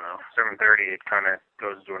 7:30, it kind of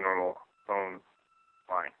goes to a normal phone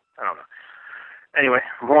line. I don't know. Anyway,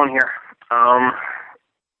 I'm going here.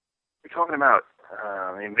 We're talking about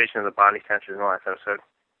the invasion of the body snatchers in the last episode.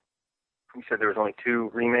 You said there was only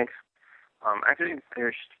 2 remakes. Actually,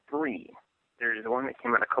 there's 3. There's the one that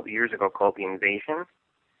came out a couple years ago called The Invasion.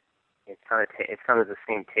 It's kind of the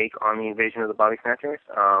same take on the invasion of the body snatchers.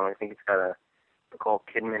 I think it's got Nicole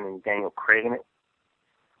Kidman and Daniel Craig in it.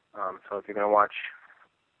 So if you're gonna watch,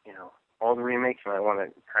 all the remakes, you might want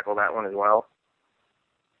to tackle that one as well.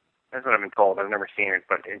 That's what I've been told. I've never seen it,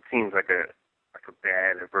 but it seems like a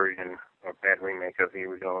bad version or bad remake of the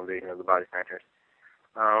original invasion of the body snatchers.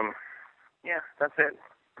 Yeah, that's it.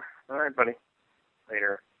 All right, buddy.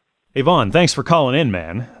 Later. Hey, Vaughn, thanks for calling in,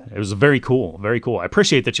 man. It was very cool, very cool. I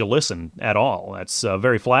appreciate that you listen at all. That's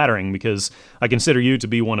very flattering because I consider you to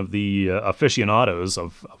be one of the aficionados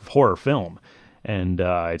of horror film, and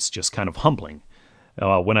it's just kind of humbling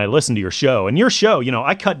when I listen to your show. And your show,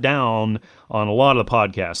 I cut down on a lot of the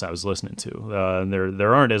podcasts I was listening to.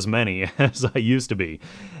 There aren't as many as I used to be,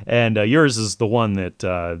 and yours is the one that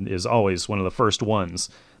is always one of the first ones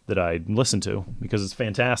that I listen to because it's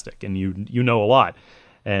fantastic, and you know a lot.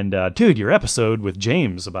 And dude, your episode with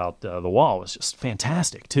James about The Wall was just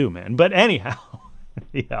fantastic too, man. But anyhow,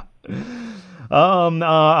 yeah.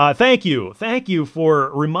 Thank you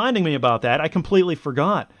for reminding me about that. I completely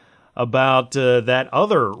forgot about that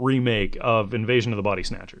other remake of Invasion of the Body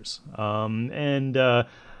Snatchers. I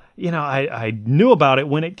knew about it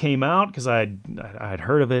when it came out because I'd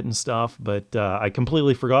heard of it and stuff, but I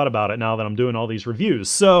completely forgot about it now that I'm doing all these reviews.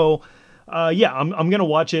 So, I'm going to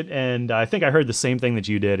watch it, and I think I heard the same thing that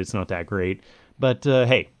you did. It's not that great, but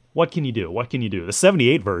hey, what can you do? The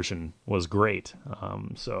 78 version was great.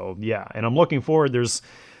 And I'm looking forward. There's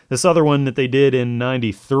this other one that they did in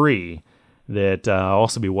 93 that I'll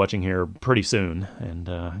also be watching here pretty soon. And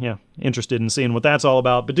interested in seeing what that's all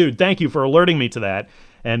about. But dude, thank you for alerting me to that.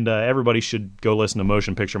 And everybody should go listen to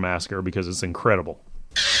Motion Picture Massacre because it's incredible.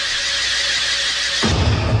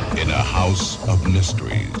 In a house of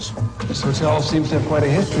mysteries. This hotel seems to have quite a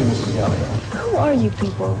history, Mrs. Gallagher. Who are you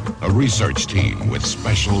people? A research team with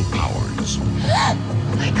special powers.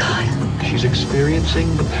 Oh my God. She's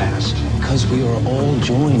experiencing the past. Because we are all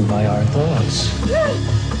joined by our thoughts.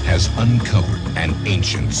 Has uncovered an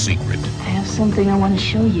ancient secret. I have something I want to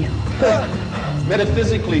show you.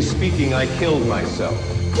 Metaphysically speaking, I killed myself.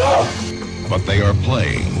 But they are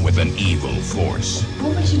playing with an evil force.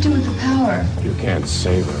 What would you do with the power? You can't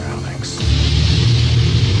save her, Alex.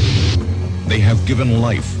 They have given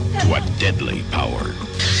life to a deadly power.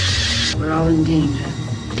 We're all in danger.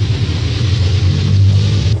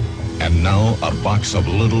 And now a box of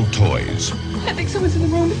little toys I think someone's in the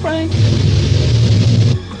room, Frank.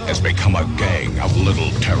 has become a gang of little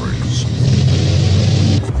terrors.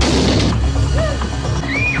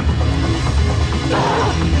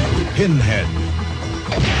 Pinhead,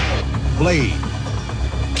 Blade,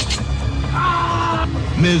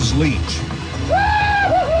 Ms. Leach,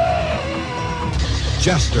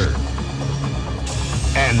 Jester,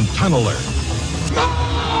 and Tunneler.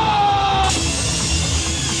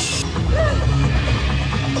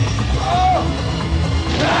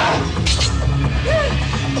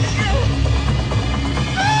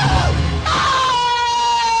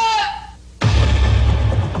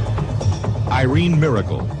 Irene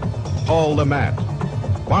Miracle, Paul LeMat,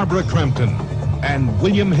 Barbara Crampton, and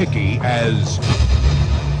William Hickey as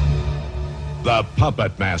the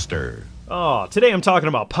Puppet Master. Oh, today I'm talking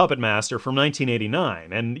about Puppet Master from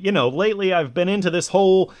 1989. And, lately I've been into this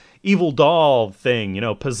whole evil doll thing,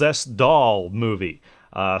 possessed doll movie.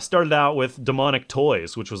 Started out with Demonic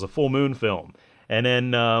Toys, which was a full moon film. And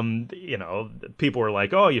then, people were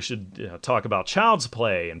like, oh, you should talk about Child's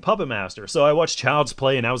Play and Puppet Master. So I watched Child's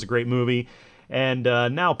Play, and that was a great movie. And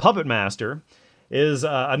now Puppet Master is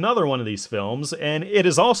another one of these films, and it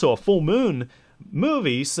is also a full moon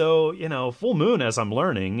movie. So, full moon, as I'm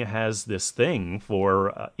learning, has this thing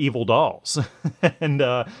for evil dolls. And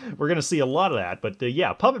we're going to see a lot of that. But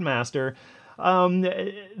yeah, Puppet Master,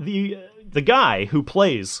 the guy who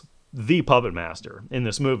plays the Puppet Master in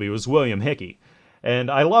this movie was William Hickey.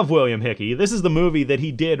 And I love William Hickey. This is the movie that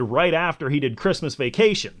he did right after he did Christmas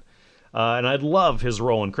Vacation. And I love his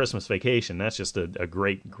role in Christmas Vacation. That's just a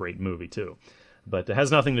great, great movie, too. But it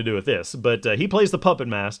has nothing to do with this. But he plays the Puppet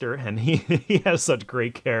Master, and he has such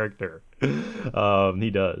great character.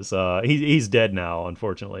 He does. He's dead now,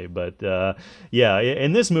 unfortunately. But yeah,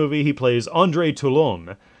 in this movie, he plays André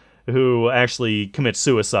Toulon, who actually commits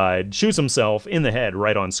suicide, shoots himself in the head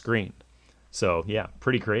right on screen. So, yeah,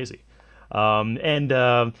 pretty crazy.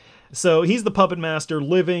 So he's the Puppet Master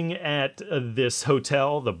living at this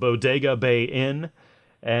hotel, the Bodega Bay Inn,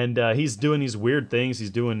 and he's doing these weird things. He's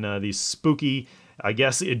doing these spooky, I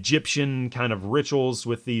guess, Egyptian kind of rituals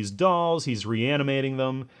with these dolls. He's reanimating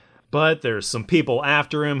them, but there's some people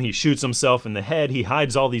after him. He shoots himself in the head. He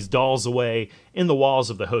hides all these dolls away in the walls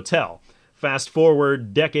of the hotel. Fast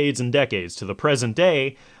forward decades and decades to the present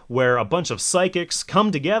day, where a bunch of psychics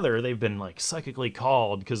come together. They've been psychically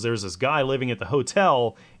called because there's this guy living at the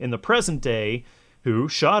hotel in the present day who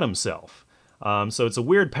shot himself. So it's a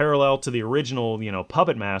weird parallel to the original,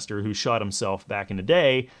 Puppet Master who shot himself back in the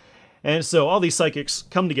day. And so all these psychics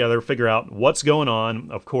come together, figure out what's going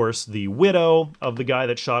on. Of course, the widow of the guy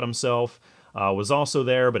that shot himself was also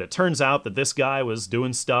there, but it turns out that this guy was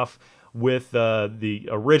doing stuff with the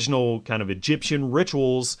original kind of Egyptian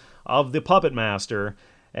rituals of the Puppet Master.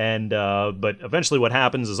 And but eventually what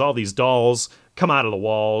happens is all these dolls come out of the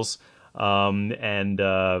walls, they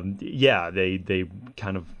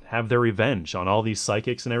kind of have their revenge on all these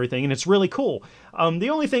psychics and everything, and it's really cool. The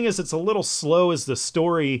only thing is it's a little slow as the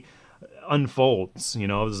story unfolds.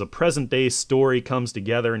 As a present day story comes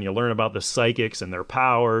together and you learn about the psychics and their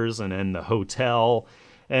powers and the hotel,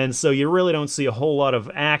 and so you really don't see a whole lot of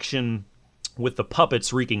action with the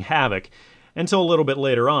puppets wreaking havoc until a little bit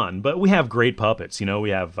later on. But we have great puppets. We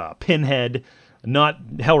have Pinhead, not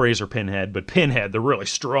Hellraiser Pinhead, but Pinhead, the really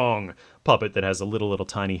strong puppet that has a little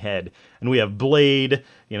tiny head. And we have Blade,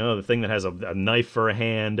 the thing that has a knife for a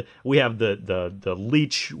hand. We have the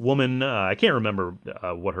Leech Woman. I can't remember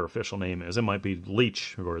what her official name is. It might be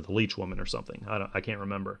Leech or the Leech Woman or something. I can't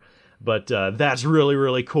remember. But that's really,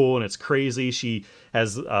 really cool, and it's crazy. She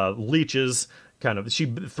has leeches, she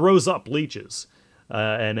throws up leeches.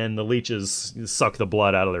 And then the leeches suck the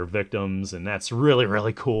blood out of their victims, and that's really,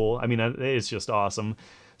 really cool. I mean, it's just awesome.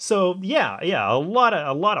 So yeah, a lot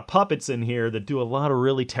of puppets in here that do a lot of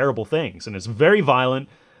really terrible things, and it's very violent,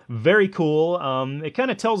 very cool. It kind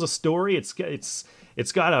of tells a story. It's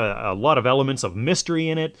got a lot of elements of mystery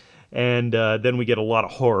in it, and then we get a lot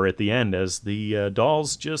of horror at the end as the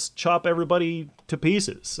dolls just chop everybody to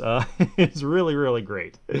pieces. It's really, really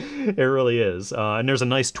great. It really is. And there's a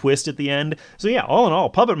nice twist at the end. So yeah, all in all,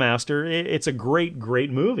 Puppet Master, it's a great,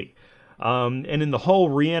 great movie. And in the whole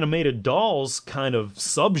reanimated dolls kind of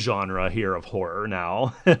subgenre here of horror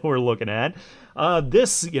now we're looking at,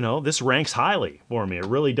 this ranks highly for me. It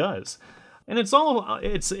really does. And it's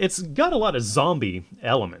got a lot of zombie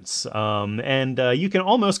elements, and you can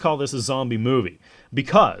almost call this a zombie movie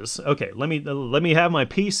because, okay, let me have my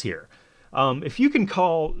piece here. If you can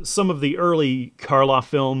call some of the early Karloff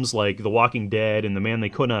films like The Walking Dead and The Man They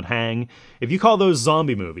Could Not Hang, if you call those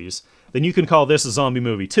zombie movies, then you can call this a zombie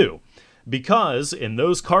movie too, because in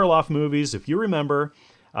those Karloff movies, if you remember,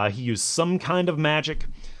 he used some kind of magic,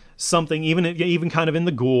 something even kind of in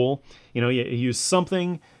The Ghoul, he used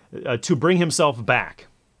something to bring himself back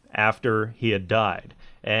after he had died.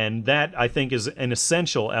 And that, I think, is an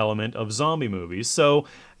essential element of zombie movies. So,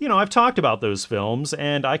 I've talked about those films,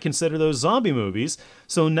 and I consider those zombie movies.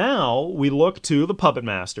 So now we look to the Puppet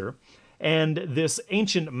Master, and this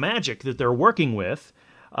ancient magic that they're working with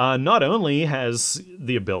not only has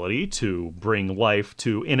the ability to bring life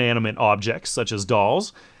to inanimate objects such as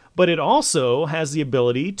dolls, but it also has the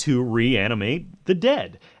ability to reanimate the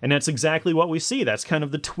dead. And that's exactly what we see. That's kind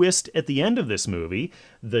of the twist at the end of this movie.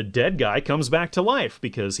 The dead guy comes back to life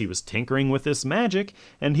because he was tinkering with this magic,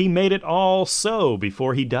 and he made it all so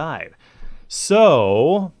before he died.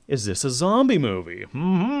 So, is this a zombie movie?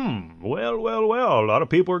 Well, a lot of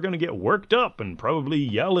people are going to get worked up and probably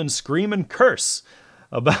yell and scream and curse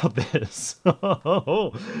about this.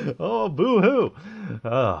 Oh, boo-hoo.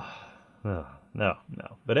 No.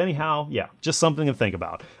 But anyhow, yeah, just something to think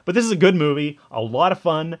about. But this is a good movie, a lot of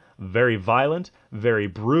fun, very violent, very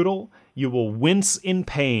brutal. You will wince in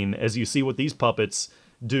pain as you see what these puppets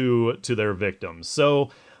do to their victims. So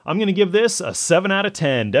I'm going to give this a 7 out of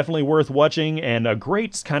 10. Definitely worth watching, and a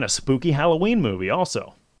great kind of spooky Halloween movie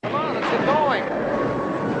also. Come on, let's get going.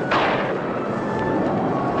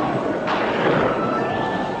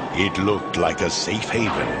 It looked like a safe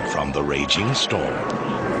haven from the raging storm.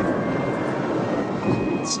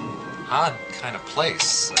 It's an odd kind of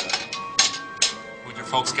place. Where'd your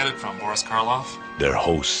folks get it from, Boris Karloff? Their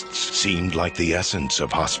hosts seemed like the essence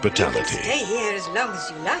of hospitality. Stay here as long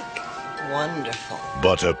as you like. Wonderful.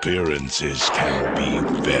 But appearances can be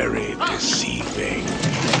very deceiving.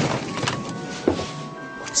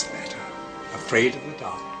 What's the matter? Afraid of the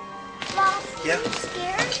dark? Mom, Yeah? are you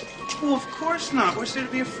scared? Oh, of course not. What's there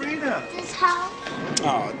to be afraid of? This house?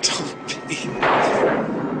 Oh, don't be.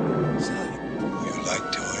 Son, you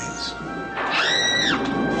like toys?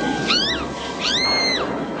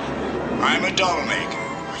 I'm a doll maker.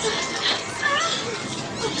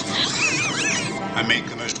 I make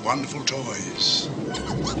the most wonderful toys.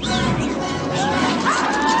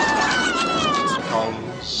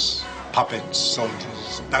 Dolls, puppets,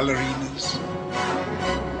 soldiers, ballerinas.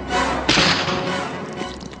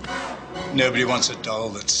 Nobody wants a doll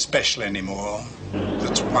that's special anymore,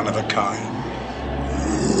 that's one of a kind.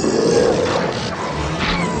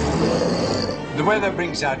 The weather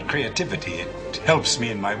brings out creativity. It helps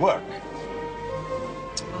me in my work.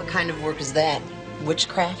 What kind of work is that?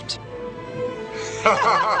 Witchcraft?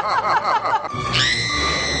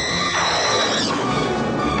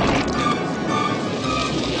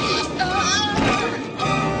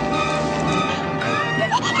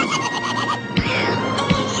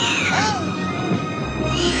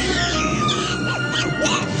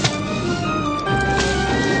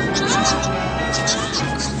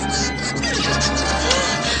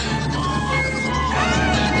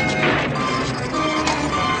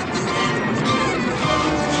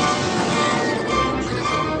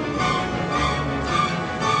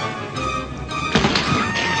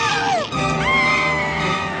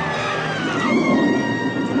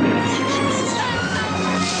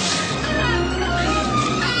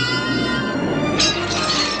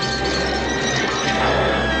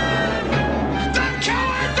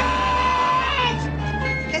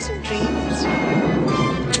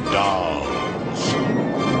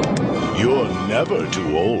 Never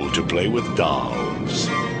too old to play with dolls.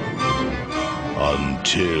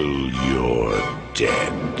 Until you're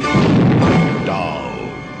dead.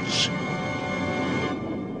 Dolls.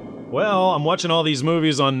 Well, I'm watching all these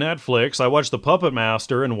movies on Netflix. I watched The Puppet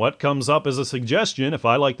Master, and what comes up as a suggestion, if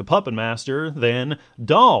I like The Puppet Master, then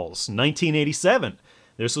Dolls, 1987.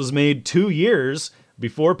 This was made 2 years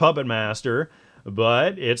before Puppet Master,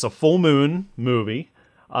 but it's a full moon movie,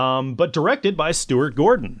 but directed by Stuart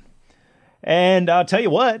Gordon. And I'll tell you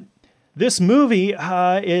what, this movie,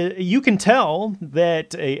 you can tell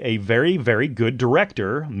that a very, very good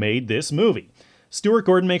director made this movie. Stuart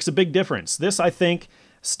Gordon makes a big difference. This, I think,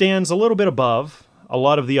 stands a little bit above a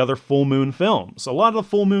lot of the other full moon films. A lot of the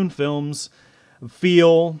full moon films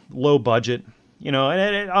feel low budget. You know,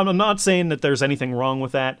 and I'm not saying that there's anything wrong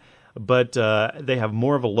with that, but they have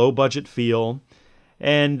more of a low budget feel.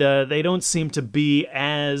 And they don't seem to be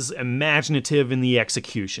as imaginative in the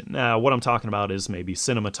execution. What I'm talking about is maybe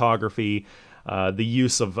cinematography, the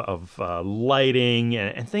use of lighting,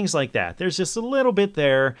 and things like that. There's just a little bit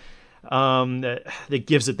there that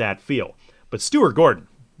gives it that feel. But Stuart Gordon,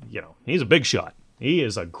 you know, he's a big shot. He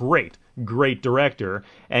is a great, great director,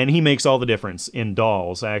 and he makes all the difference in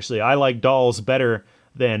Dolls. Actually, I like Dolls better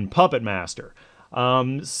than Puppet Master.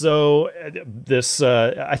 So this,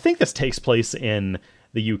 I think this takes place in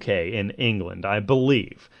the UK, in England, I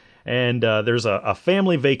believe. And there's a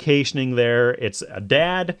family vacationing there. It's a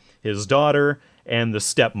dad, his daughter, and the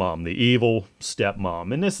stepmom, the evil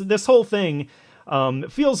stepmom. And this whole thing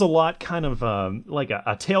feels a lot kind of like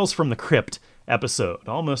a Tales from the Crypt episode.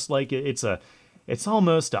 Almost like it's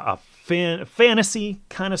almost a fantasy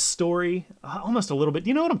kind of story. Almost a little bit.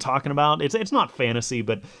 You know what I'm talking about? It's not fantasy,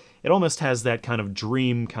 but it almost has that kind of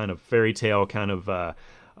dream, kind of fairy tale kind of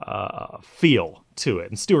feel to it.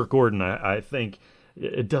 And Stuart Gordon, I think,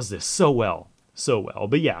 it does this so well.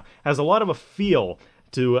 But yeah, has a lot of a feel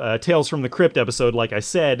to Tales from the Crypt episode, like I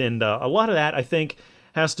said, and a lot of that, I think,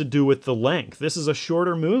 has to do with the length. This is a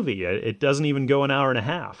shorter movie. It doesn't even go an hour and a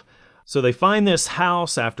half. So they find this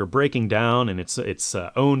house after breaking down, and it's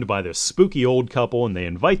owned by this spooky old couple, and they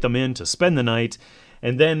invite them in to spend the night.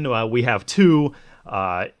 And then we have two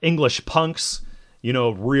English punks,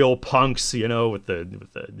 real punks, with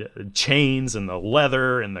the chains and the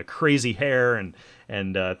leather and the crazy hair and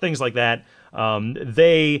things like that.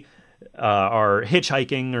 They are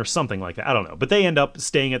hitchhiking or something like that. I don't know. But they end up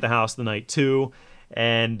staying at the house the night too,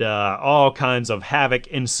 and all kinds of havoc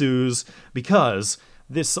ensues because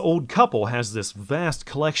this old couple has this vast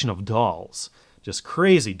collection of dolls, just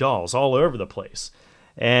crazy dolls all over the place.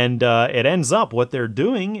 And it ends up what they're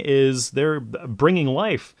doing is they're bringing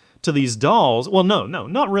life to these dolls. Well, no,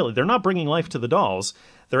 not really. They're not bringing life to the dolls.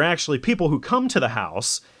 They're actually people who come to the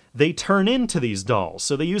house. They turn into these dolls.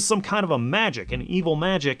 So they use some kind of an evil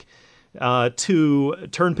magic, to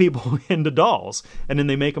turn people into dolls. And then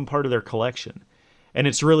they make them part of their collection. And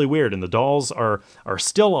it's really weird. And the dolls are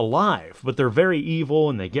still alive, but they're very evil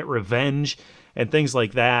and they get revenge and things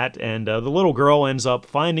like that. And the little girl ends up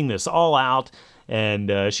finding this all out.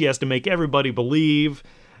 And she has to make everybody believe,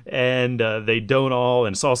 and they don't all.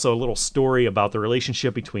 And it's also a little story about the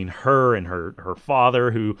relationship between her and her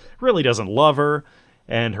father, who really doesn't love her,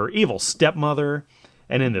 and her evil stepmother,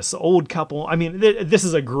 and then this old couple. I mean, this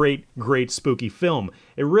is a great, great spooky film.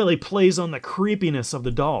 It really plays on the creepiness of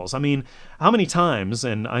the dolls. I mean, how many times,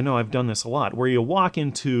 and I know I've done this a lot, where you walk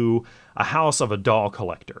into a house of a doll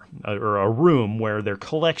collector, or a room where their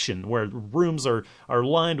collection, where rooms are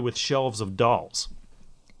lined with shelves of dolls.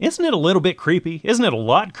 Isn't it a little bit creepy? Isn't it a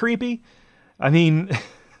lot creepy? I mean,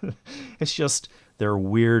 it's just their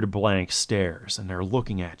weird blank stares, and they're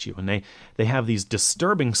looking at you, and they have these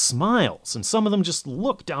disturbing smiles, and some of them just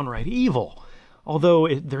look downright evil, although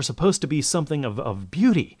they're supposed to be something of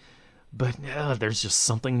beauty. But there's just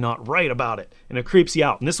something not right about it, and it creeps you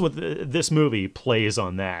out. And this is what this movie plays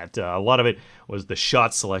on that. A lot of it was the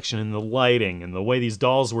shot selection and the lighting and the way these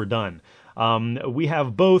dolls were done. We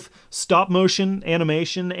have both stop motion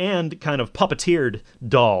animation and kind of puppeteered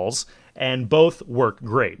dolls, and both work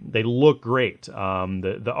great. They look great.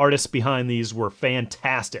 The artists behind these were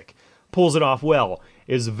fantastic. Pulls it off well.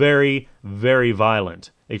 Is very, very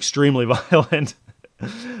violent. Extremely violent.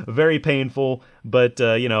 Very painful, but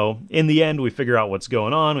in the end we figure out what's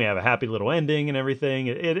going on. We have a happy little ending and everything.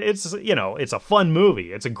 It's a fun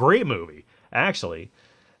movie. It's a great movie, actually.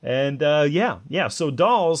 And so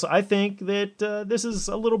Dolls, I think that this is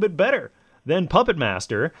a little bit better than Puppet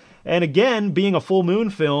Master. And again, being a full moon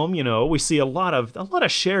film, we see a lot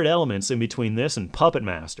of shared elements in between this and Puppet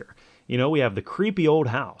Master. We have the creepy old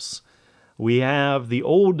house. We have the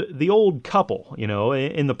old couple.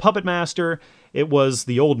 In the Puppet Master, it was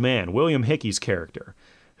the old man, William Hickey's character,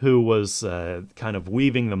 who was kind of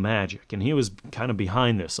weaving the magic, and he was kind of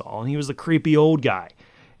behind this all, and he was the creepy old guy.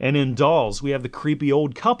 And in Dolls, we have the creepy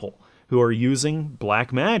old couple who are using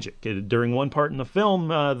black magic. During one part in the film,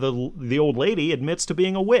 the old lady admits to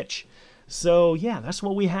being a witch. So yeah, that's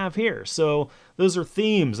what we have here. So those are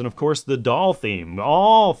themes, and of course the doll theme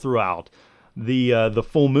all throughout the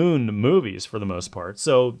full moon movies for the most part.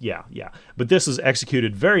 So yeah. But this is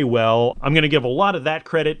executed very well. I'm going to give a lot of that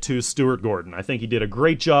credit to Stuart Gordon. I think he did a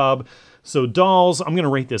great job. So Dolls, I'm going to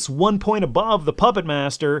rate this 1 point above the Puppet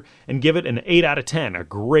Master and give it an 8 out of 10. A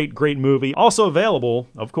great, great movie. Also available,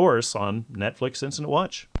 of course, on Netflix Instant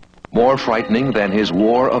Watch. More frightening than his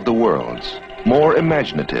War of the Worlds. More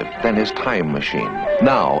imaginative than his Time Machine.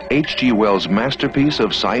 Now, H.G. Wells' masterpiece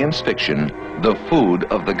of science fiction, The Food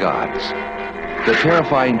of the Gods. The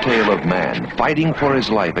terrifying tale of man fighting for his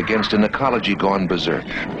life against an ecology gone berserk.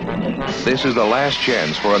 This is the last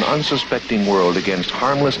chance for an unsuspecting world against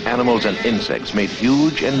harmless animals and insects made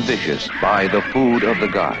huge and vicious by the food of the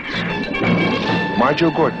gods. Marjoe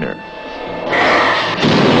Gortner.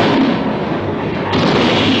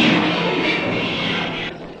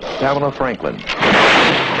 Pamela Franklin.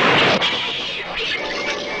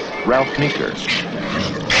 Ralph Meeker.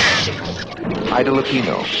 Ida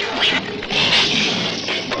Lupino.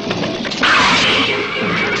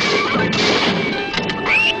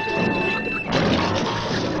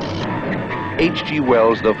 H.G.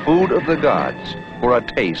 Wells' The Food of the Gods, for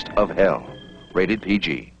a taste of hell. Rated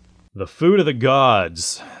PG. The Food of the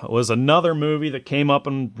Gods was another movie that came up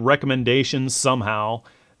in recommendations somehow,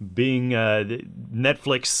 being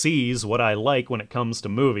Netflix sees what I like when it comes to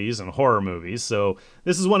movies and horror movies. So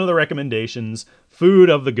this is one of the recommendations.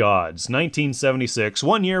 Food of the Gods, 1976.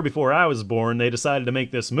 1 year before I was born, they decided to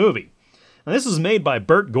make this movie. Now, this was made by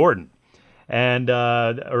Burt Gordon, and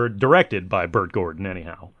or directed by Burt Gordon,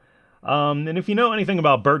 anyhow. And if you know anything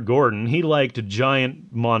about Burt Gordon, he liked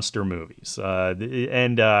giant monster movies.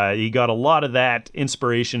 And he got a lot of that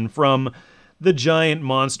inspiration from the giant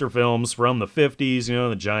monster films from the 50s,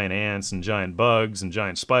 the giant ants and giant bugs and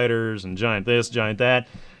giant spiders and giant this, giant that.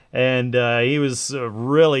 And he was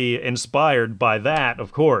really inspired by that,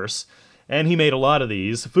 of course. And he made a lot of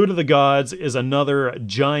these. Food of the Gods is another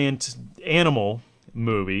giant animal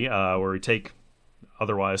movie where we take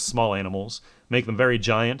otherwise small animals, make them very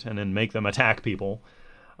giant, and then make them attack people.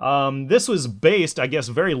 This was based, I guess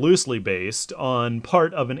very loosely based, on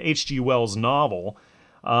part of an H.G. Wells novel.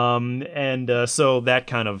 So that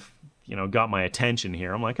kind of, got my attention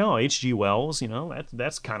here. I'm like, oh, H.G. Wells,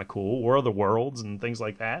 that's kind of cool. War of the Worlds and things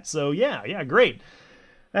like that. So yeah, great.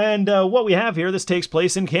 And what we have here, this takes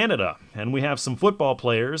place in Canada. And we have some football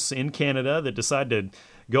players in Canada that decide to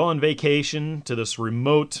go on vacation to this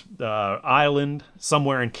remote island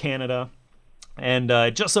somewhere in Canada. And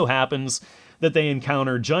it just so happens that they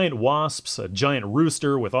encounter giant wasps, a giant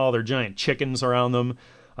rooster with all their giant chickens around them,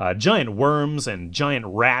 giant worms and giant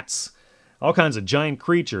rats, all kinds of giant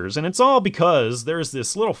creatures. And it's all because there's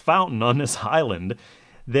this little fountain on this island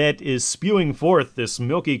that is spewing forth this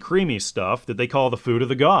milky, creamy stuff that they call the food of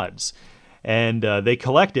the gods. And they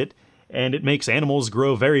collect it, and it makes animals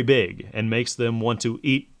grow very big and makes them want to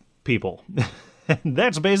eat people. And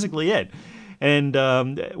that's basically it. And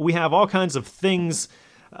we have all kinds of things,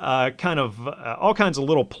 all kinds of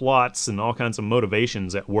little plots and all kinds of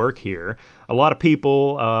motivations at work here. A lot of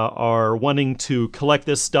people are wanting to collect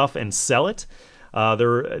this stuff and sell it.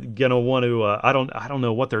 They're gonna want to. I don't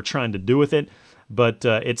know what they're trying to do with it, but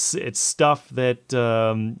it's stuff that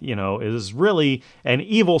is really an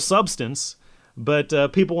evil substance,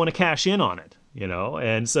 but people want to cash in on it.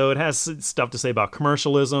 And so it has stuff to say about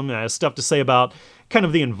commercialism. It has stuff to say about kind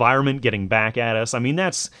of the environment getting back at us. I mean,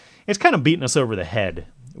 it's kind of beating us over the head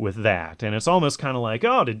with that. And it's almost kind of like,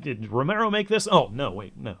 oh, did Romero make this? Oh, no,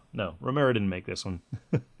 wait, no, Romero didn't make this one.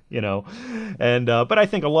 And but I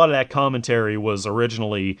think a lot of that commentary was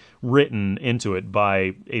originally written into it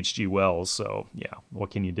by H.G. Wells. So yeah, what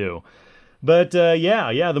can you do? But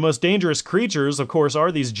the most dangerous creatures, of course, are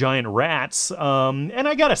these giant rats. And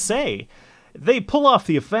I gotta say, they pull off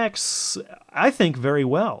the effects, I think, very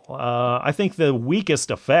well. I think the weakest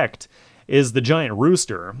effect is the giant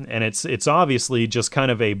rooster, and it's obviously just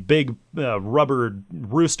kind of a big rubber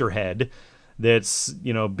rooster head that's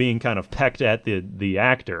being kind of pecked at the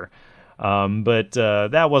actor. But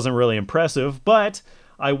that wasn't really impressive. But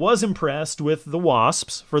I was impressed with the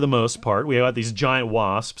wasps for the most part. We got these giant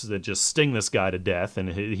wasps that just sting this guy to death, and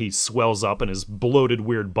he swells up, and his bloated,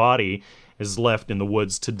 weird body is left in the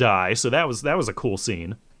woods to die. So that was a cool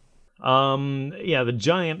scene. The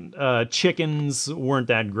giant chickens weren't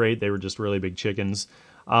that great. They were just really big chickens.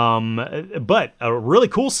 But a really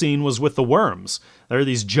cool scene was with the worms. There are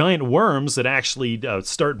these giant worms that actually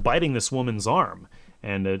start biting this woman's arm,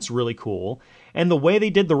 and it's really cool. And the way they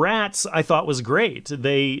did the rats, I thought, was great.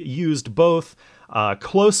 They used both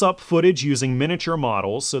close-up footage using miniature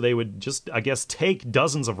models, so they would just, I guess, take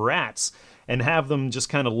dozens of rats and have them just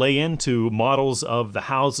kind of lay into models of the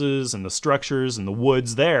houses and the structures and the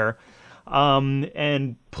woods there,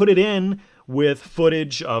 and put it in with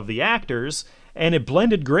footage of the actors, and it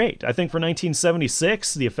blended great. I think for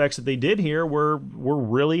 1976, the effects that they did here were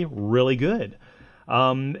really, really good.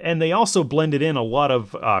 And they also blended in a lot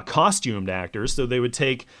of costumed actors, so they would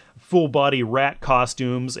take full-body rat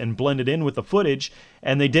costumes and blend it in with the footage,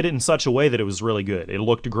 and they did it in such a way that it was really good. It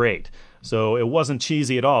looked great. So it wasn't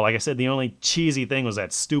cheesy at all. Like I said, the only cheesy thing was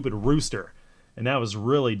that stupid rooster, and that was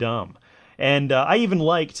really dumb. And I even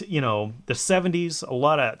liked, the 70s, a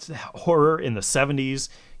lot of horror in the 70s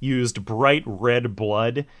used bright red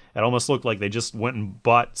blood. It almost looked like they just went and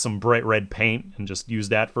bought some bright red paint and just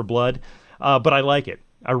used that for blood. But I like it.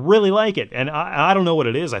 I really like it. And I don't know what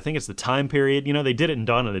it is. I think it's the time period. They did it in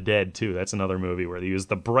Dawn of the Dead, too. That's another movie where they used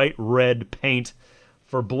the bright red paint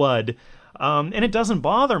for blood. And it doesn't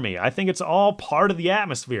bother me. I think it's all part of the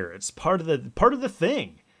atmosphere. It's part of the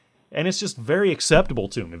thing. And it's just very acceptable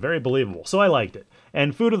to me, very believable. So I liked it.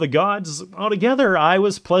 And Food of the Gods, altogether, I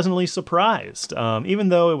was pleasantly surprised. Even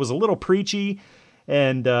though it was a little preachy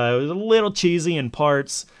and it was a little cheesy in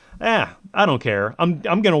parts, I don't care. I'm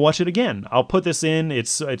going to watch it again. I'll put this in.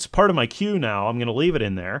 It's part of my queue now. I'm going to leave it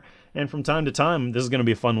in there. And from time to time, this is going to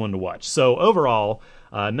be a fun one to watch. So overall,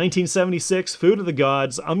 1976, Food of the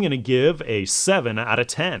Gods, I'm going to give a 7 out of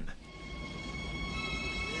 10.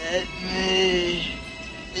 Let me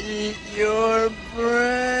eat your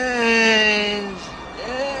brains.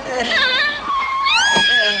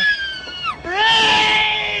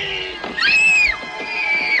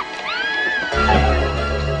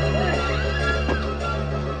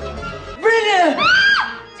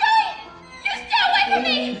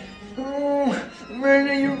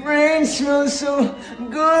 Brenda, your brain smells so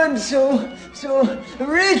good, so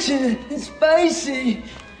rich and spicy.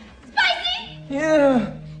 Spicy?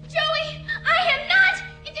 Yeah. Joey, I am not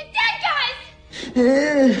into dead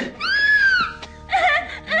guys!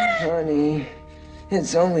 Honey,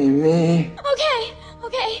 it's only me. Okay.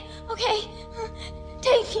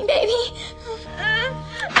 Take me, baby.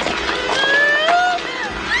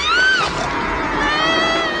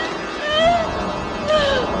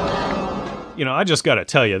 You know, I just got to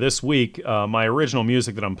tell you, this week, my original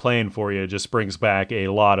music that I'm playing for you just brings back a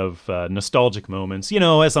lot of nostalgic moments. You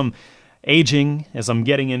know, as I'm aging, as I'm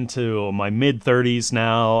getting into my mid-30s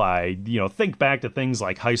now, I, think back to things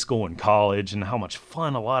like high school and college and how much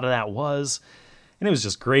fun a lot of that was. And it was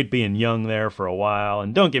just great being young there for a while.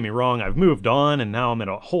 And don't get me wrong, I've moved on, and now I'm in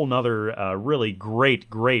a whole nother really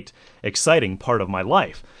great, exciting part of my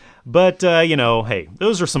life. But, hey,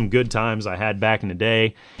 those are some good times I had back in the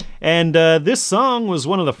day. And this song was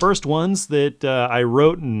one of the first ones that I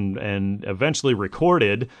wrote and eventually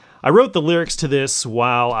recorded. I wrote the lyrics to this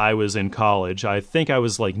while I was in college. I think I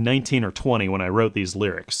was like 19 or 20 when I wrote these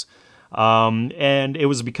lyrics. And it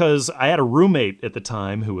was because I had a roommate at the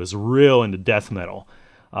time who was real into death metal,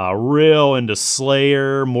 real into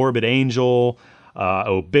Slayer, Morbid Angel,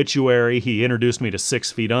 Obituary. He introduced me to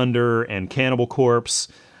 6 Feet Under and Cannibal Corpse.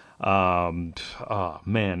 Anything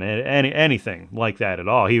like that at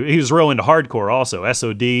all. He was real into hardcore also,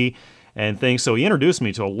 SOD and things. So he introduced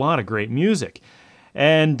me to a lot of great music.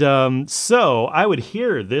 And so I would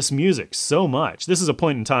hear this music so much. This is a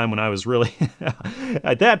point in time when I was really,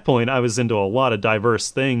 at that point, I was into a lot of diverse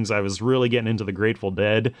things. I was really getting into the Grateful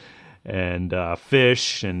Dead and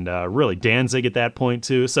Fish and really Danzig at that point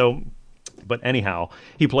too. So, but anyhow,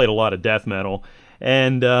 he played a lot of death metal.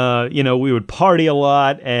 And, we would party a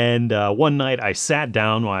lot. And one night I sat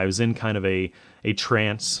down while I was in kind of a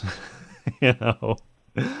trance,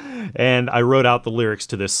 and I wrote out the lyrics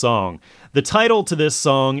to this song. The title to this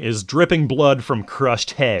song is Dripping Blood from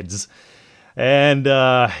Crushed Heads. And,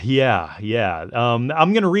 I'm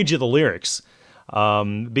going to read you the lyrics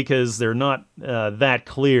because they're not that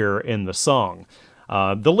clear in the song.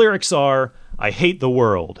 The lyrics are, I hate the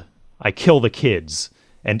world, I kill the kids,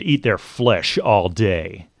 and eat their flesh all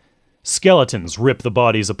day. Skeletons rip the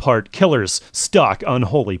bodies apart, killers stalk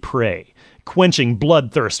unholy prey. Quenching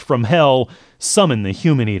bloodthirst from hell, summon the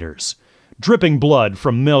human eaters. Dripping blood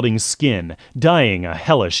from melting skin, dying a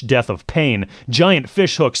hellish death of pain. Giant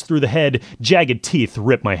fish hooks through the head, jagged teeth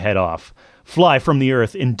rip my head off. Fly from the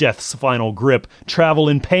earth in death's final grip, travel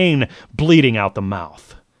in pain, bleeding out the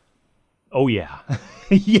mouth. Oh yeah.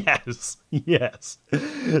 Yes.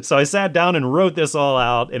 So I sat down and wrote this all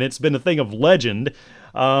out, and it's been a thing of legend.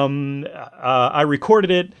 I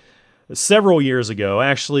recorded it several years ago.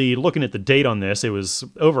 Actually, looking at the date on this, it was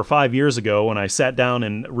over 5 years ago when I sat down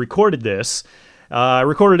and recorded this. I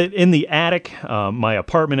recorded it in the attic. My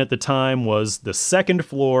apartment at the time was the second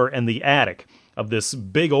floor and the attic of this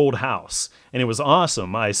big old house, and it was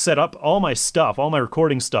awesome. I set up all my stuff, all my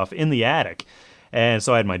recording stuff in the attic. And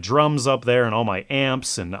so I had my drums up there and all my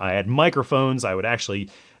amps, and I had microphones. I would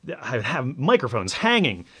have microphones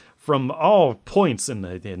hanging from all points in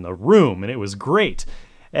the room, and it was great.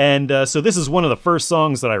 And so this is one of the first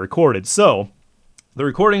songs that I recorded. So the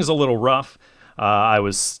recording is a little rough. I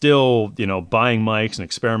was still, buying mics and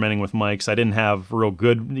experimenting with mics. I didn't have real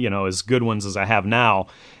good, as good ones as I have now.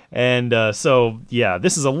 And this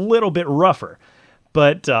is a little bit rougher.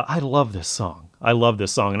 But I love this song.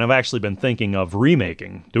 And I've actually been thinking of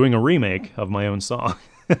doing a remake of my own song.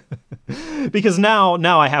 Because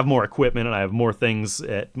now I have more equipment and I have more things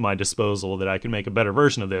at my disposal that I can make a better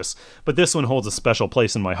version of this. But this one holds a special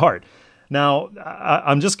place in my heart. Now,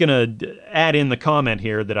 I'm just going to add in the comment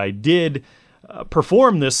here that I did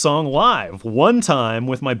perform this song live one time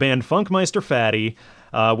with my band Funkmeister Fatty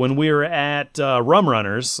when we were at Rum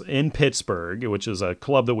Runners in Pittsburgh, which is a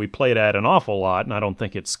club that we played at an awful lot, and I don't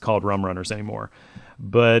think it's called Rum Runners anymore.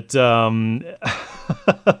 But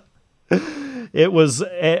it was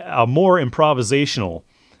a more improvisational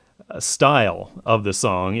style of the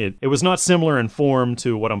song. It was not similar in form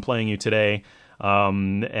to what I'm playing you today.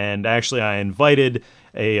 And actually, I invited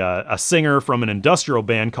a singer from an industrial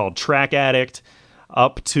band called Track Addict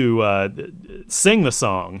up to sing the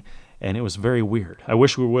song, and it was very weird. I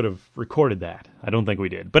wish we would have recorded that. I don't think we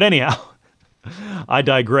did. But anyhow, I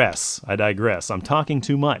digress. I'm talking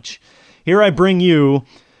too much. Here I bring you,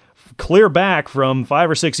 clear back from 5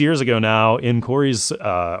 or 6 years ago now, in Corey's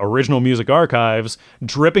original music archives,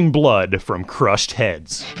 Dripping Blood from Crushed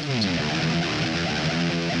Heads.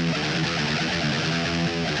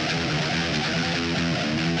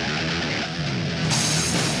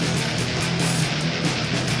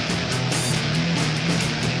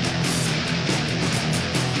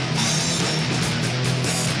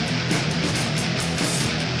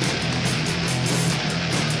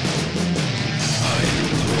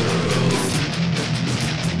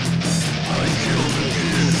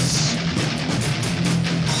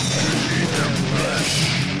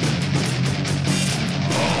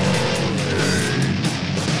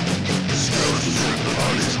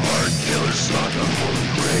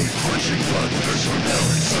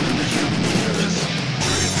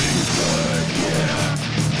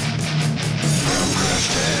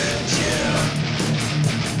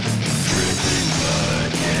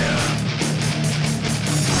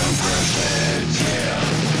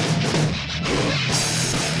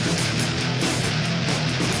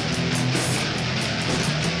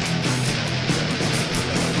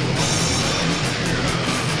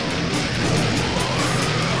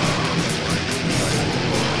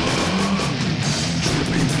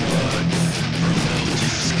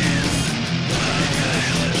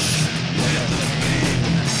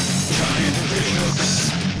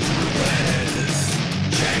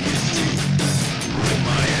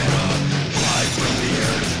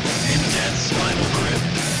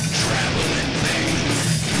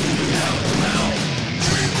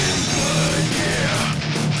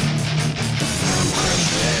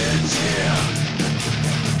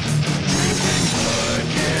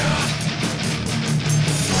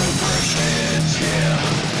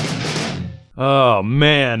 Oh,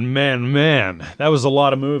 man. That was a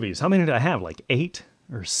lot of movies. How many did I have? Like 8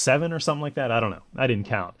 or 7 or something like that? I don't know. I didn't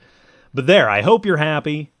count. But there, I hope you're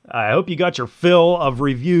happy. I hope you got your fill of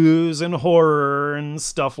reviews and horror and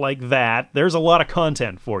stuff like that. There's a lot of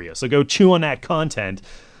content for you, so go chew on that content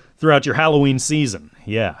throughout your Halloween season.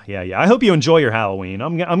 Yeah. I hope you enjoy your Halloween.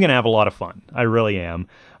 I'm going to have a lot of fun. I really am.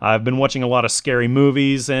 I've been watching a lot of scary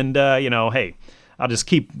movies, and, hey, I'll just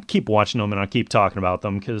keep watching them, and I'll keep talking about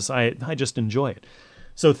them, because I just enjoy it.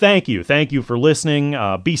 So thank you for listening.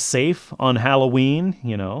 Be safe on Halloween.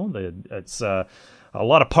 It's a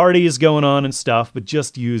lot of parties going on and stuff, but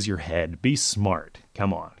just use your head. Be smart.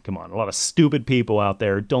 Come on. A lot of stupid people out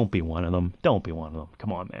there. Don't be one of them.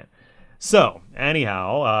 Come on, man. So,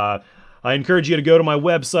 anyhow, I encourage you to go to my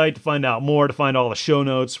website to find out more, to find all the show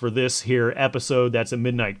notes for this here episode. That's at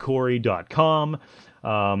midnightcorey.com.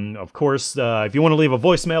 Of course, if you want to leave a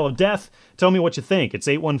voicemail of death, tell me what you think. It's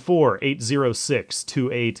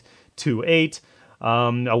 814-806-2828.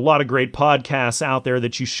 A lot of great podcasts out there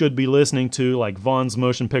that you should be listening to, like Vaughn's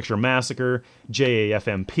Motion Picture Massacre,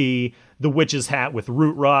 JAFMP, The Witch's Hat with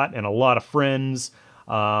Root Rot and a lot of friends,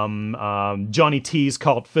 Johnny T's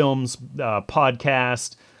Cult Films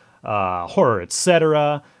podcast, Horror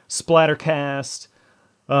Etc., Splattercast,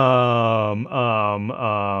 and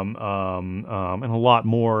a lot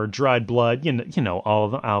more. Dried Blood, you know, all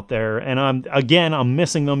of them out there. And I'm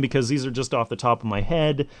missing them because these are just off the top of my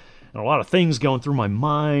head. And a lot of things going through my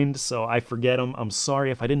mind, so I forget them. I'm sorry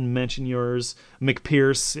if I didn't mention yours.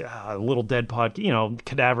 McPierce, Little Dead Podcast,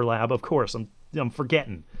 Cadaver Lab, of course. I'm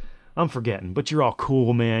forgetting. But you're all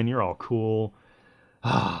cool, man. You're all cool.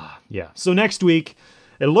 Yeah. So next week,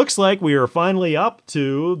 it looks like we are finally up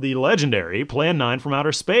to the legendary Plan 9 from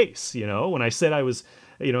Outer Space. When I said I was,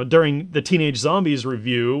 during the Teenage Zombies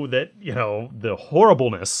review that, the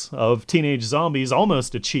horribleness of Teenage Zombies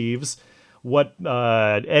almost achieves what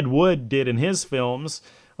Ed Wood did in his films.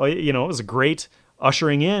 It was a great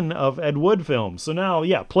ushering in of Ed Wood films. So now,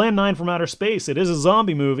 yeah, Plan 9 from Outer Space. It is a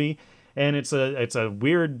zombie movie, and it's a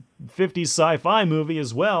weird 50s sci-fi movie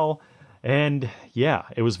as well. And yeah,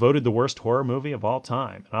 it was voted the worst horror movie of all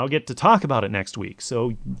time. And I'll get to talk about it next week.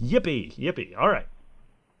 So yippee. All right.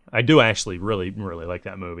 I do actually really, really like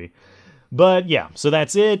that movie. But yeah, so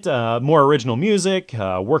that's it. More original music,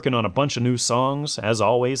 working on a bunch of new songs. As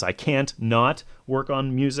always, I can't not work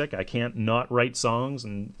on music. I can't not write songs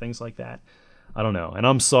and things like that. I don't know. And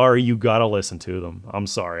I'm sorry you gotta listen to them. I'm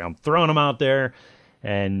sorry. I'm throwing them out there.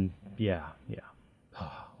 And yeah.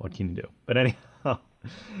 What can you do? But anyhow,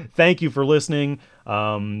 thank you for listening.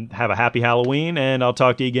 Have a happy Halloween, and I'll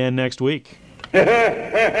talk to you again next week.